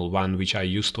traditional one, which I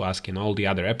used to ask in all the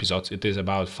other episodes. It is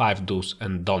about 5 do's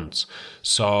and don'ts.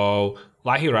 So,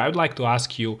 Lahir, I would like to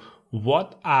ask you,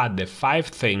 what are the 5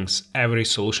 things every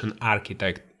solution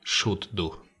architect should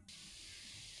do?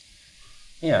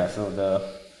 Yeah,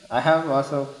 I have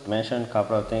also mentioned a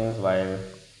couple of things while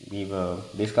we were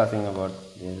discussing about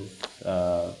this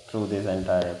through this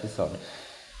entire episode.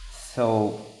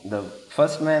 So the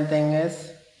first main thing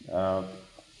is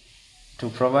to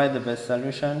provide the best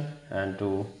solution and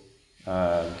to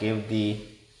give the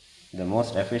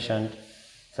most efficient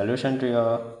solution to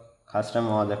your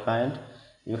customer or the client.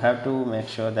 You have to make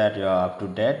sure that you are up to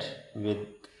date with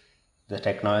the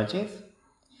technologies.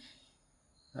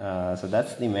 So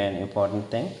that's the main important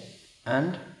thing.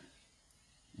 And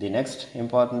the next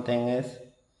important thing is,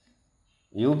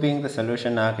 you being the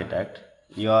solution architect,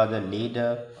 you are the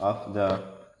leader of the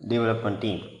development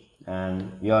team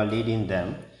and you are leading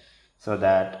them so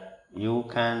that you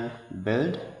can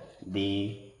build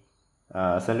the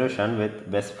solution with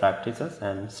best practices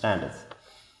and standards.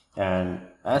 And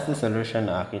as the solution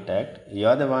architect, you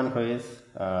are the one who is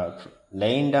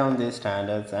laying down these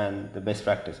standards and the best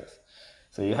practices.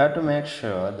 So you have to make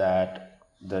sure that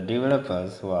the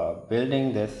developers who are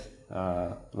building this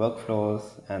workflows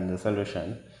and the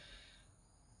solution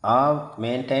are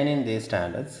maintaining these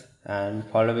standards and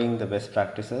following the best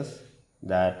practices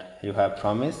that you have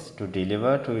promised to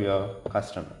deliver to your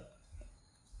customer.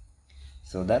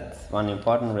 So that's one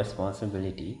important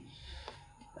responsibility.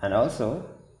 And also,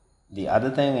 the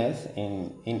other thing is,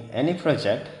 in any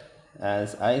project,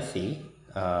 as I see,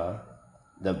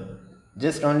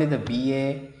 just only the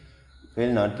BA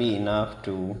will not be enough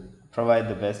to provide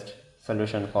the best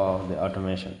solution for the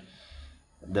automation.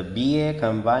 The BA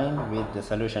combined with the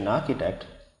solution architect,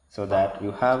 so that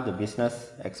you have the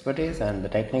business expertise and the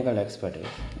technical expertise.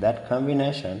 That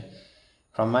combination,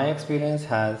 from my experience,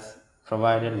 has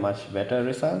provided much better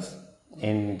results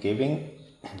in giving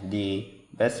the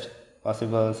best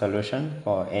possible solution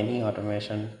for any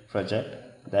automation project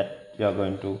that you are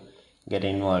going to get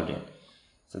involved in.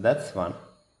 So that's one.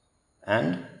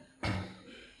 And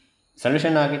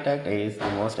solution architect is the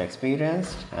most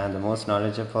experienced and the most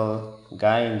knowledgeable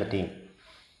guy in the team.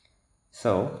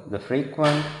 So the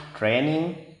frequent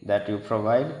training that you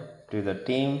provide to the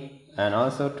team and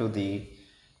also to the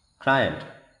client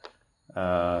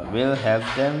will help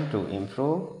them to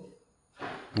improve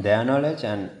their knowledge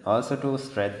and also to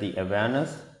spread the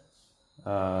awareness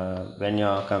when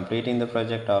you're completing the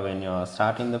project or when you're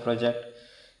starting the project,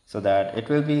 so that it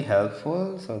will be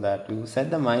helpful, so that you set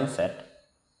the mindset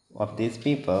of these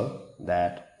people,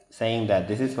 that saying that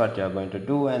this is what you're going to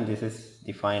do and this is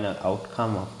the final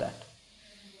outcome of that.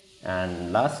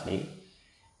 And lastly,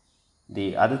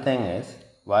 The other thing is,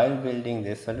 while building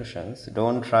these solutions,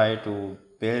 don't try to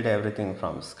build everything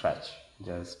from scratch.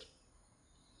 Just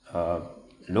uh,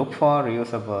 look for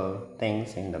reusable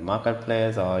things in the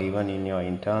marketplace or even in your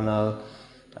internal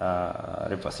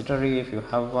repository if you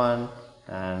have one.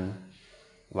 And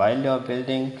while you're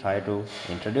building, try to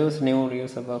introduce new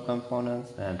reusable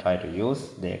components and try to use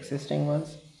the existing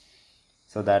ones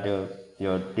so that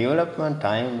your development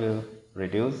time will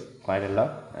reduce quite a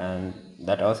lot, and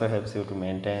that also helps you to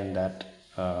maintain that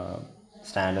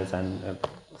standards and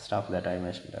stuff that I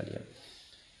mentioned earlier.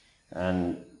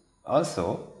 And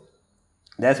also,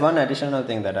 there's one additional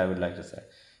thing that I would like to say.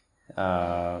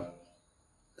 Uh,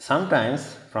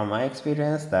 Sometimes, from my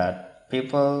experience, that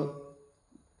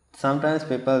sometimes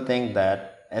people think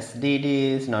that SDD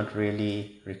is not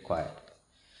really required,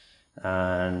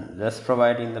 and just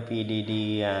providing the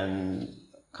PDD and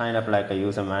kind of like a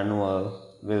user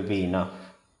manual will be enough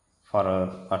for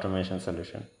a automation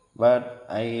solution. But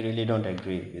I really don't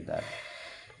agree with that,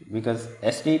 because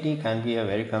SDD can be a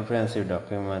very comprehensive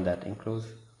document that includes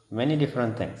many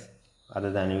different things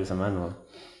other than user manual.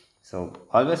 So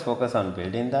always focus on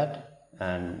building that,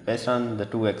 and based on the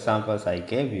two examples I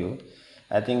gave you,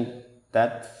 I think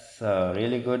that's a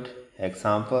really good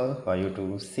example for you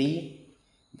to see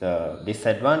the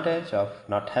disadvantage of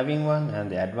not having one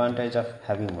and the advantage of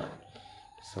having one.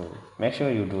 So make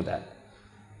sure you do that.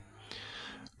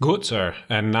 Good, sir.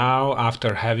 And now,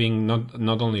 after having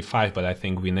not only 5, but I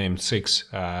think we named 6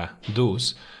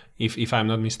 do's, if I'm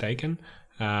not mistaken,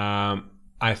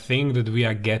 I think that we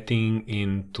are getting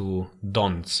into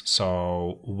don'ts.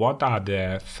 So, what are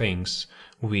the things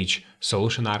which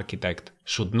solution architect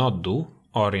should not do,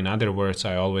 or in other words,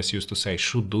 I always used to say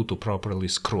should do to properly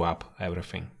screw up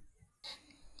everything?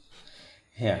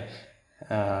 Yeah.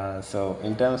 So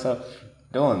in terms of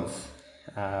don'ts,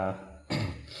 uh,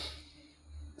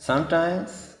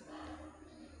 sometimes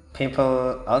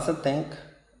people also think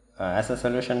as a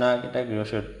solution architect you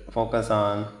should focus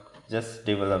on just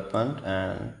development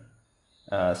and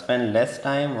spend less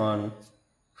time on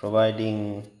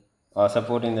providing or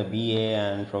supporting the BA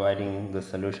and providing the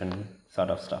solution sort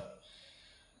of stuff.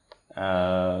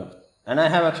 And I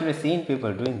have actually seen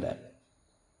people doing that.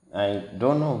 I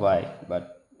don't know why,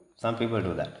 but some people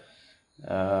do that.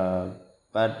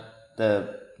 But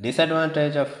the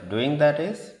disadvantage of doing that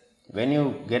is, when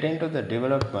you get into the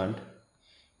development,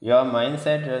 your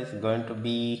mindset is going to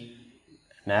be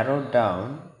narrowed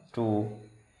down to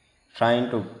trying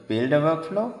to build a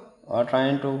workflow or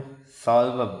trying to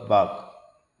solve a bug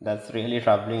that's really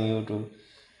troubling you to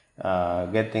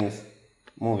get things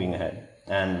moving ahead.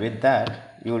 And with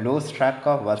that, you lose track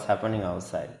of what's happening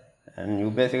outside, and you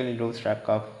basically lose track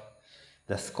of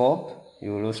the scope,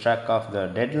 you lose track of the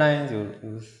deadlines, you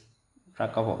lose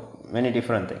track of many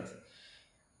different things.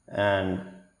 And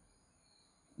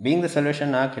being the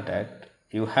solution architect,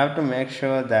 you have to make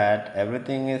sure that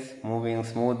everything is moving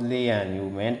smoothly and you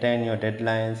maintain your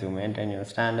deadlines, you maintain your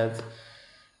standards,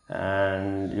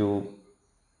 and you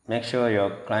make sure your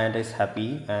client is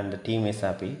happy and the team is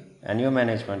happy, and your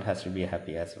management has to be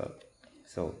happy as well.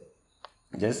 So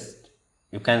just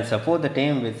you can support the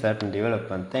team with certain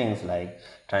development things, like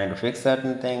trying to fix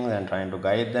certain things and trying to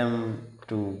guide them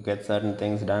to get certain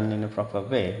things done in a proper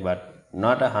way, but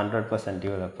not 100%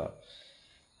 developer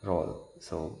role.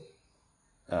 So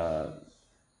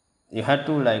you had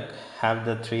to like have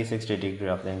the 360 degree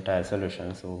of the entire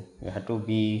solution, so you had to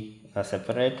be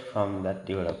separate from that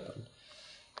development.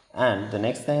 And the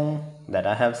next thing that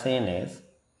I have seen is,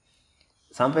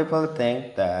 some people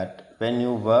think that when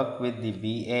you work with the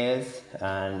BAs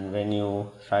and when you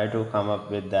try to come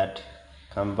up with that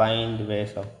combined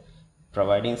ways of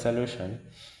providing solution,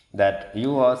 that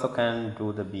you also can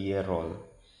do the BA role.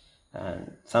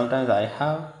 And sometimes I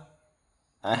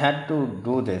had to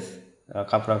do this a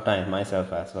couple of times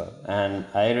myself as well, and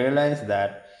I realized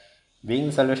that being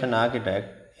the solution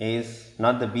architect is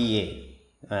not the BA,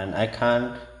 and I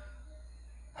can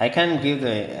give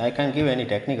any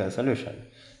technical solution,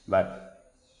 but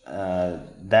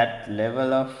that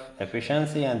level of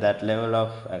efficiency and that level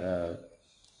of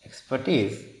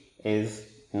expertise is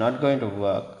not going to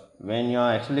work when you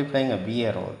are actually playing a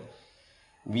BA role.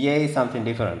 BA is something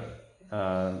different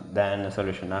than a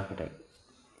solution architect.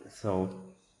 So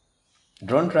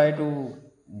don't try to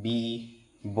be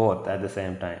both at the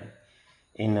same time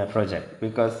in a project,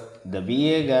 because the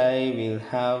BA guy will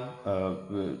have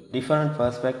a different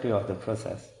perspective of the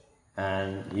process,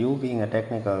 and you being a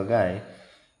technical guy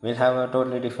will have a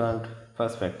totally different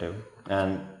perspective.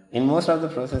 And in most of the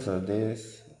processes,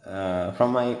 this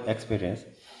from my experience,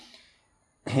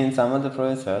 in some of the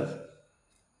processes,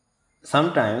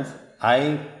 sometimes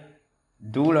I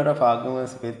do a lot of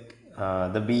arguments with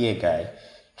the BA guy,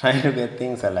 trying to get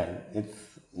things aligned. It's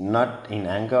not in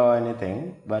anger or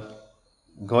anything, but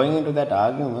going into that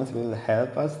arguments will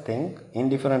help us think in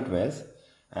different ways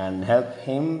and help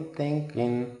him think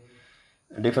in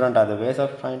different other ways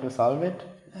of trying to solve it.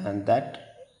 And that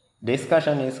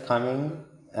discussion is coming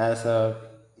as a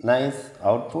nice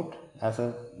output, as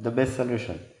the best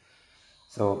solution.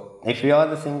 So if you are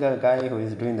the single guy who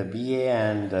is doing the BA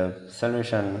and the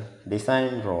solution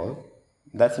design role,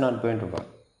 that's not going to work.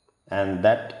 And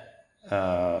that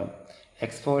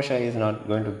exposure is not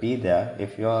going to be there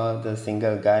if you are the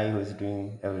single guy who is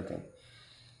doing everything.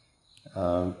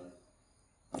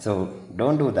 So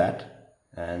don't do that,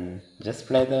 and just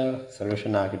play the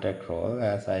solution architect role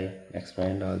as I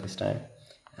explained all this time.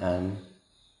 And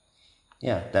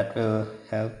yeah, that will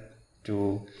help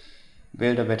to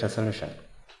build a better solution.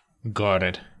 Got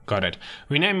it. Got it.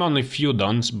 We name only few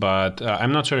don'ts, but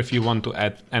I'm not sure if you want to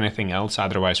add anything else.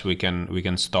 Otherwise, we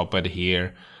can stop it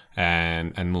here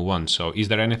and move on. So, is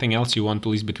there anything else you want to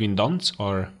list between don'ts,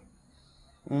 or?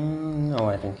 No,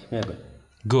 I think we're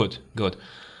good. Good.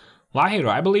 Lahiru,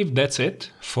 I believe that's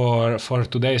it for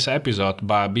today's episode.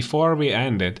 But before we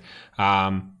end it,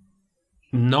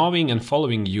 knowing and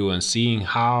following you and seeing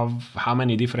how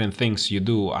many different things you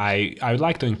do, I would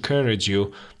like to encourage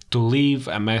you to leave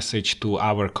a message to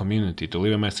our community, to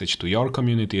leave a message to your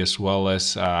community, as well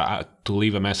as to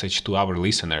leave a message to our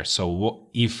listeners. So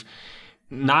if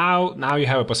now you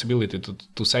have a possibility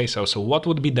to say so, what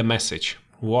would be the message?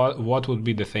 What would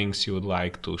be the things you would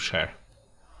like to share?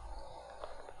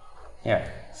 Yeah,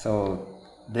 so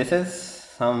this is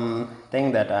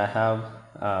something that I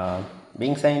have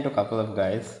been saying to a couple of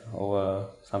guys over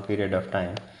some period of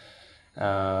time.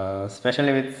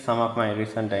 Especially with some of my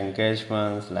recent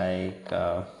engagements, like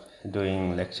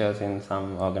doing lectures in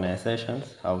some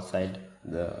organizations outside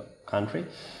the country.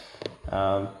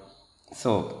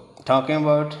 So talking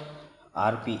about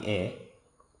RPA,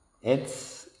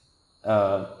 it's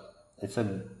a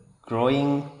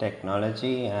growing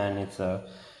technology, and it's a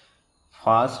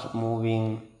fast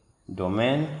moving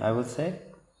domain, I would say,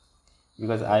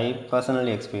 because I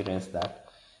personally experienced that.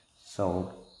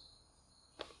 So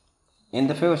in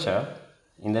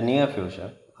the near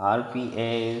future,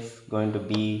 RPA is going to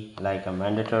be like a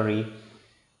mandatory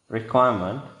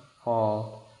requirement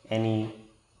for any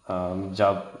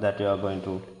job that you are going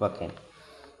to work in.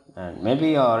 And maybe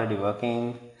you are already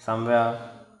working somewhere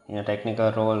in a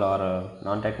technical role or a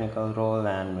non-technical role,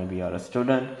 and maybe you are a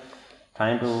student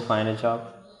trying to find a job.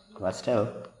 But still,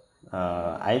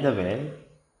 either way,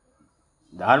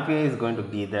 the RPA is going to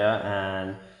be there,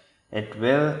 and it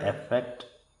will affect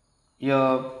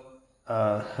your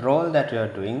role that you are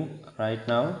doing right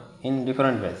now in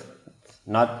different ways.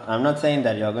 I'm not saying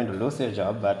that you are going to lose your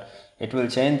job, but it will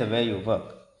change the way you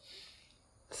work.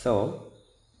 So,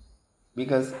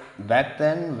 because back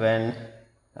then when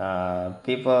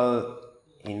people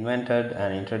invented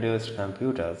and introduced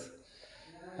computers,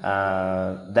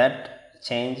 that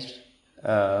changed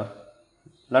a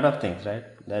lot of things, right?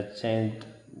 That changed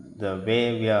the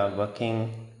way we are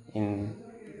working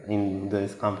in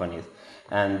these companies.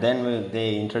 And then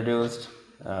they introduced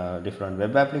different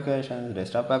web applications,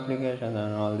 desktop applications,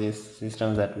 and all these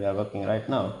systems that we are working right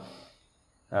now.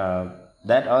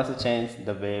 That also changed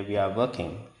the way we are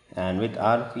working. And with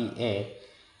RPA,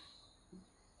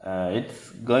 it's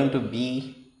going to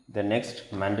be the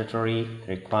next mandatory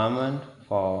requirement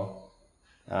for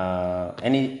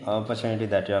any opportunity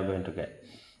that you are going to get.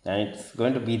 And it's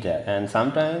going to be there. And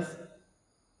sometimes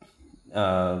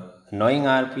knowing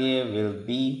RPA will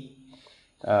be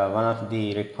one of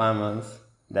the requirements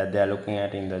that they are looking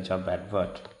at in the job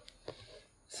advert.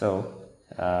 So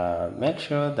make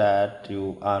sure that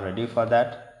you are ready for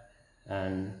that,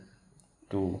 and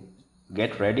to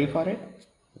get ready for it,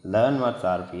 learn what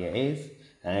RPA is,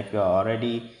 and if you are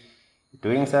already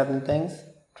doing certain things,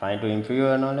 trying to improve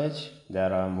your knowledge.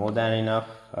 There are more than enough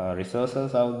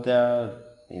resources out there.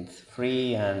 It's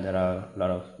free, and there are a lot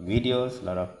of videos, a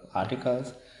lot of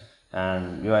articles,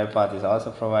 and UiPath is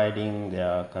also providing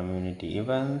their community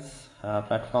events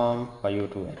platform for you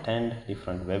to attend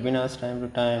different webinars time to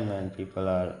time, and people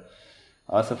are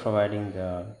also providing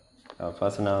their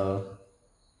personal,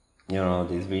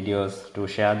 these videos to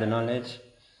share the knowledge.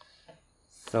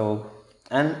 So,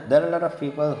 and there are a lot of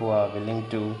people who are willing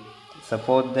to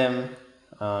support them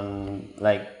on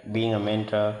like being a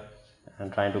mentor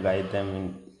and trying to guide them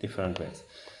in different ways.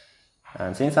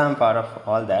 And since I'm part of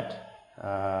all that,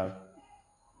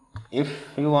 if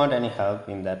you want any help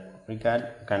in that regard,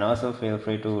 you can also feel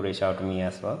free to reach out to me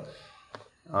as well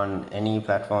on any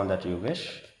platform that you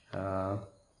wish.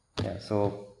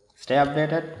 So stay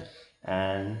updated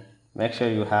and make sure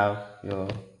you have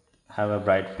a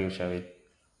bright future with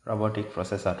robotic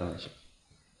process automation.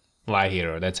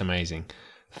 Hero, that's amazing.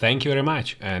 Thank you very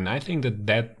much. And I think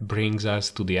that brings us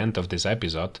to the end of this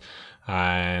episode.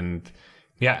 And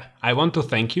yeah, I want to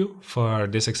thank you for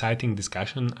this exciting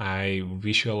discussion. I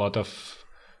wish you a lot of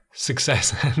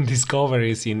success and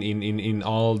discoveries in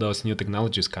all those new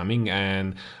technologies coming,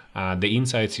 and the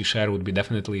insights you share would be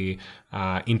definitely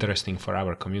interesting for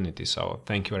our community. So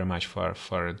thank you very much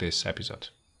for this episode.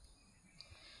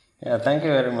 Yeah, thank you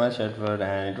very much, Edward.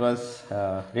 And it was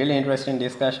a really interesting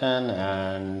discussion,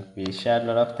 and we shared a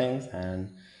lot of things, and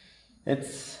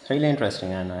it's really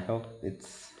interesting, and I hope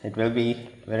it will be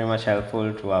very much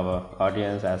helpful to our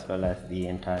audience as well as the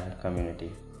entire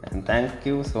community. And thank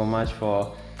you so much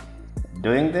for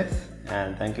doing this,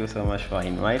 and thank you so much for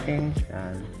inviting,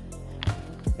 and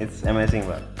it's amazing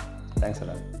work. Thanks a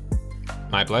lot.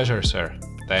 My pleasure, sir.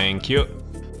 Thank you.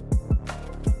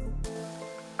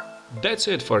 That's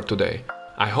it for today.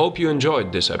 I hope you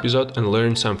enjoyed this episode and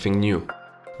learned something new.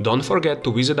 Don't forget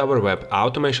to visit our web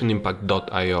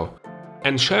automationimpact.io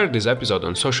and share this episode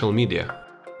on social media.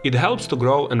 It helps to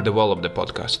grow and develop the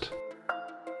podcast.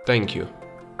 Thank you.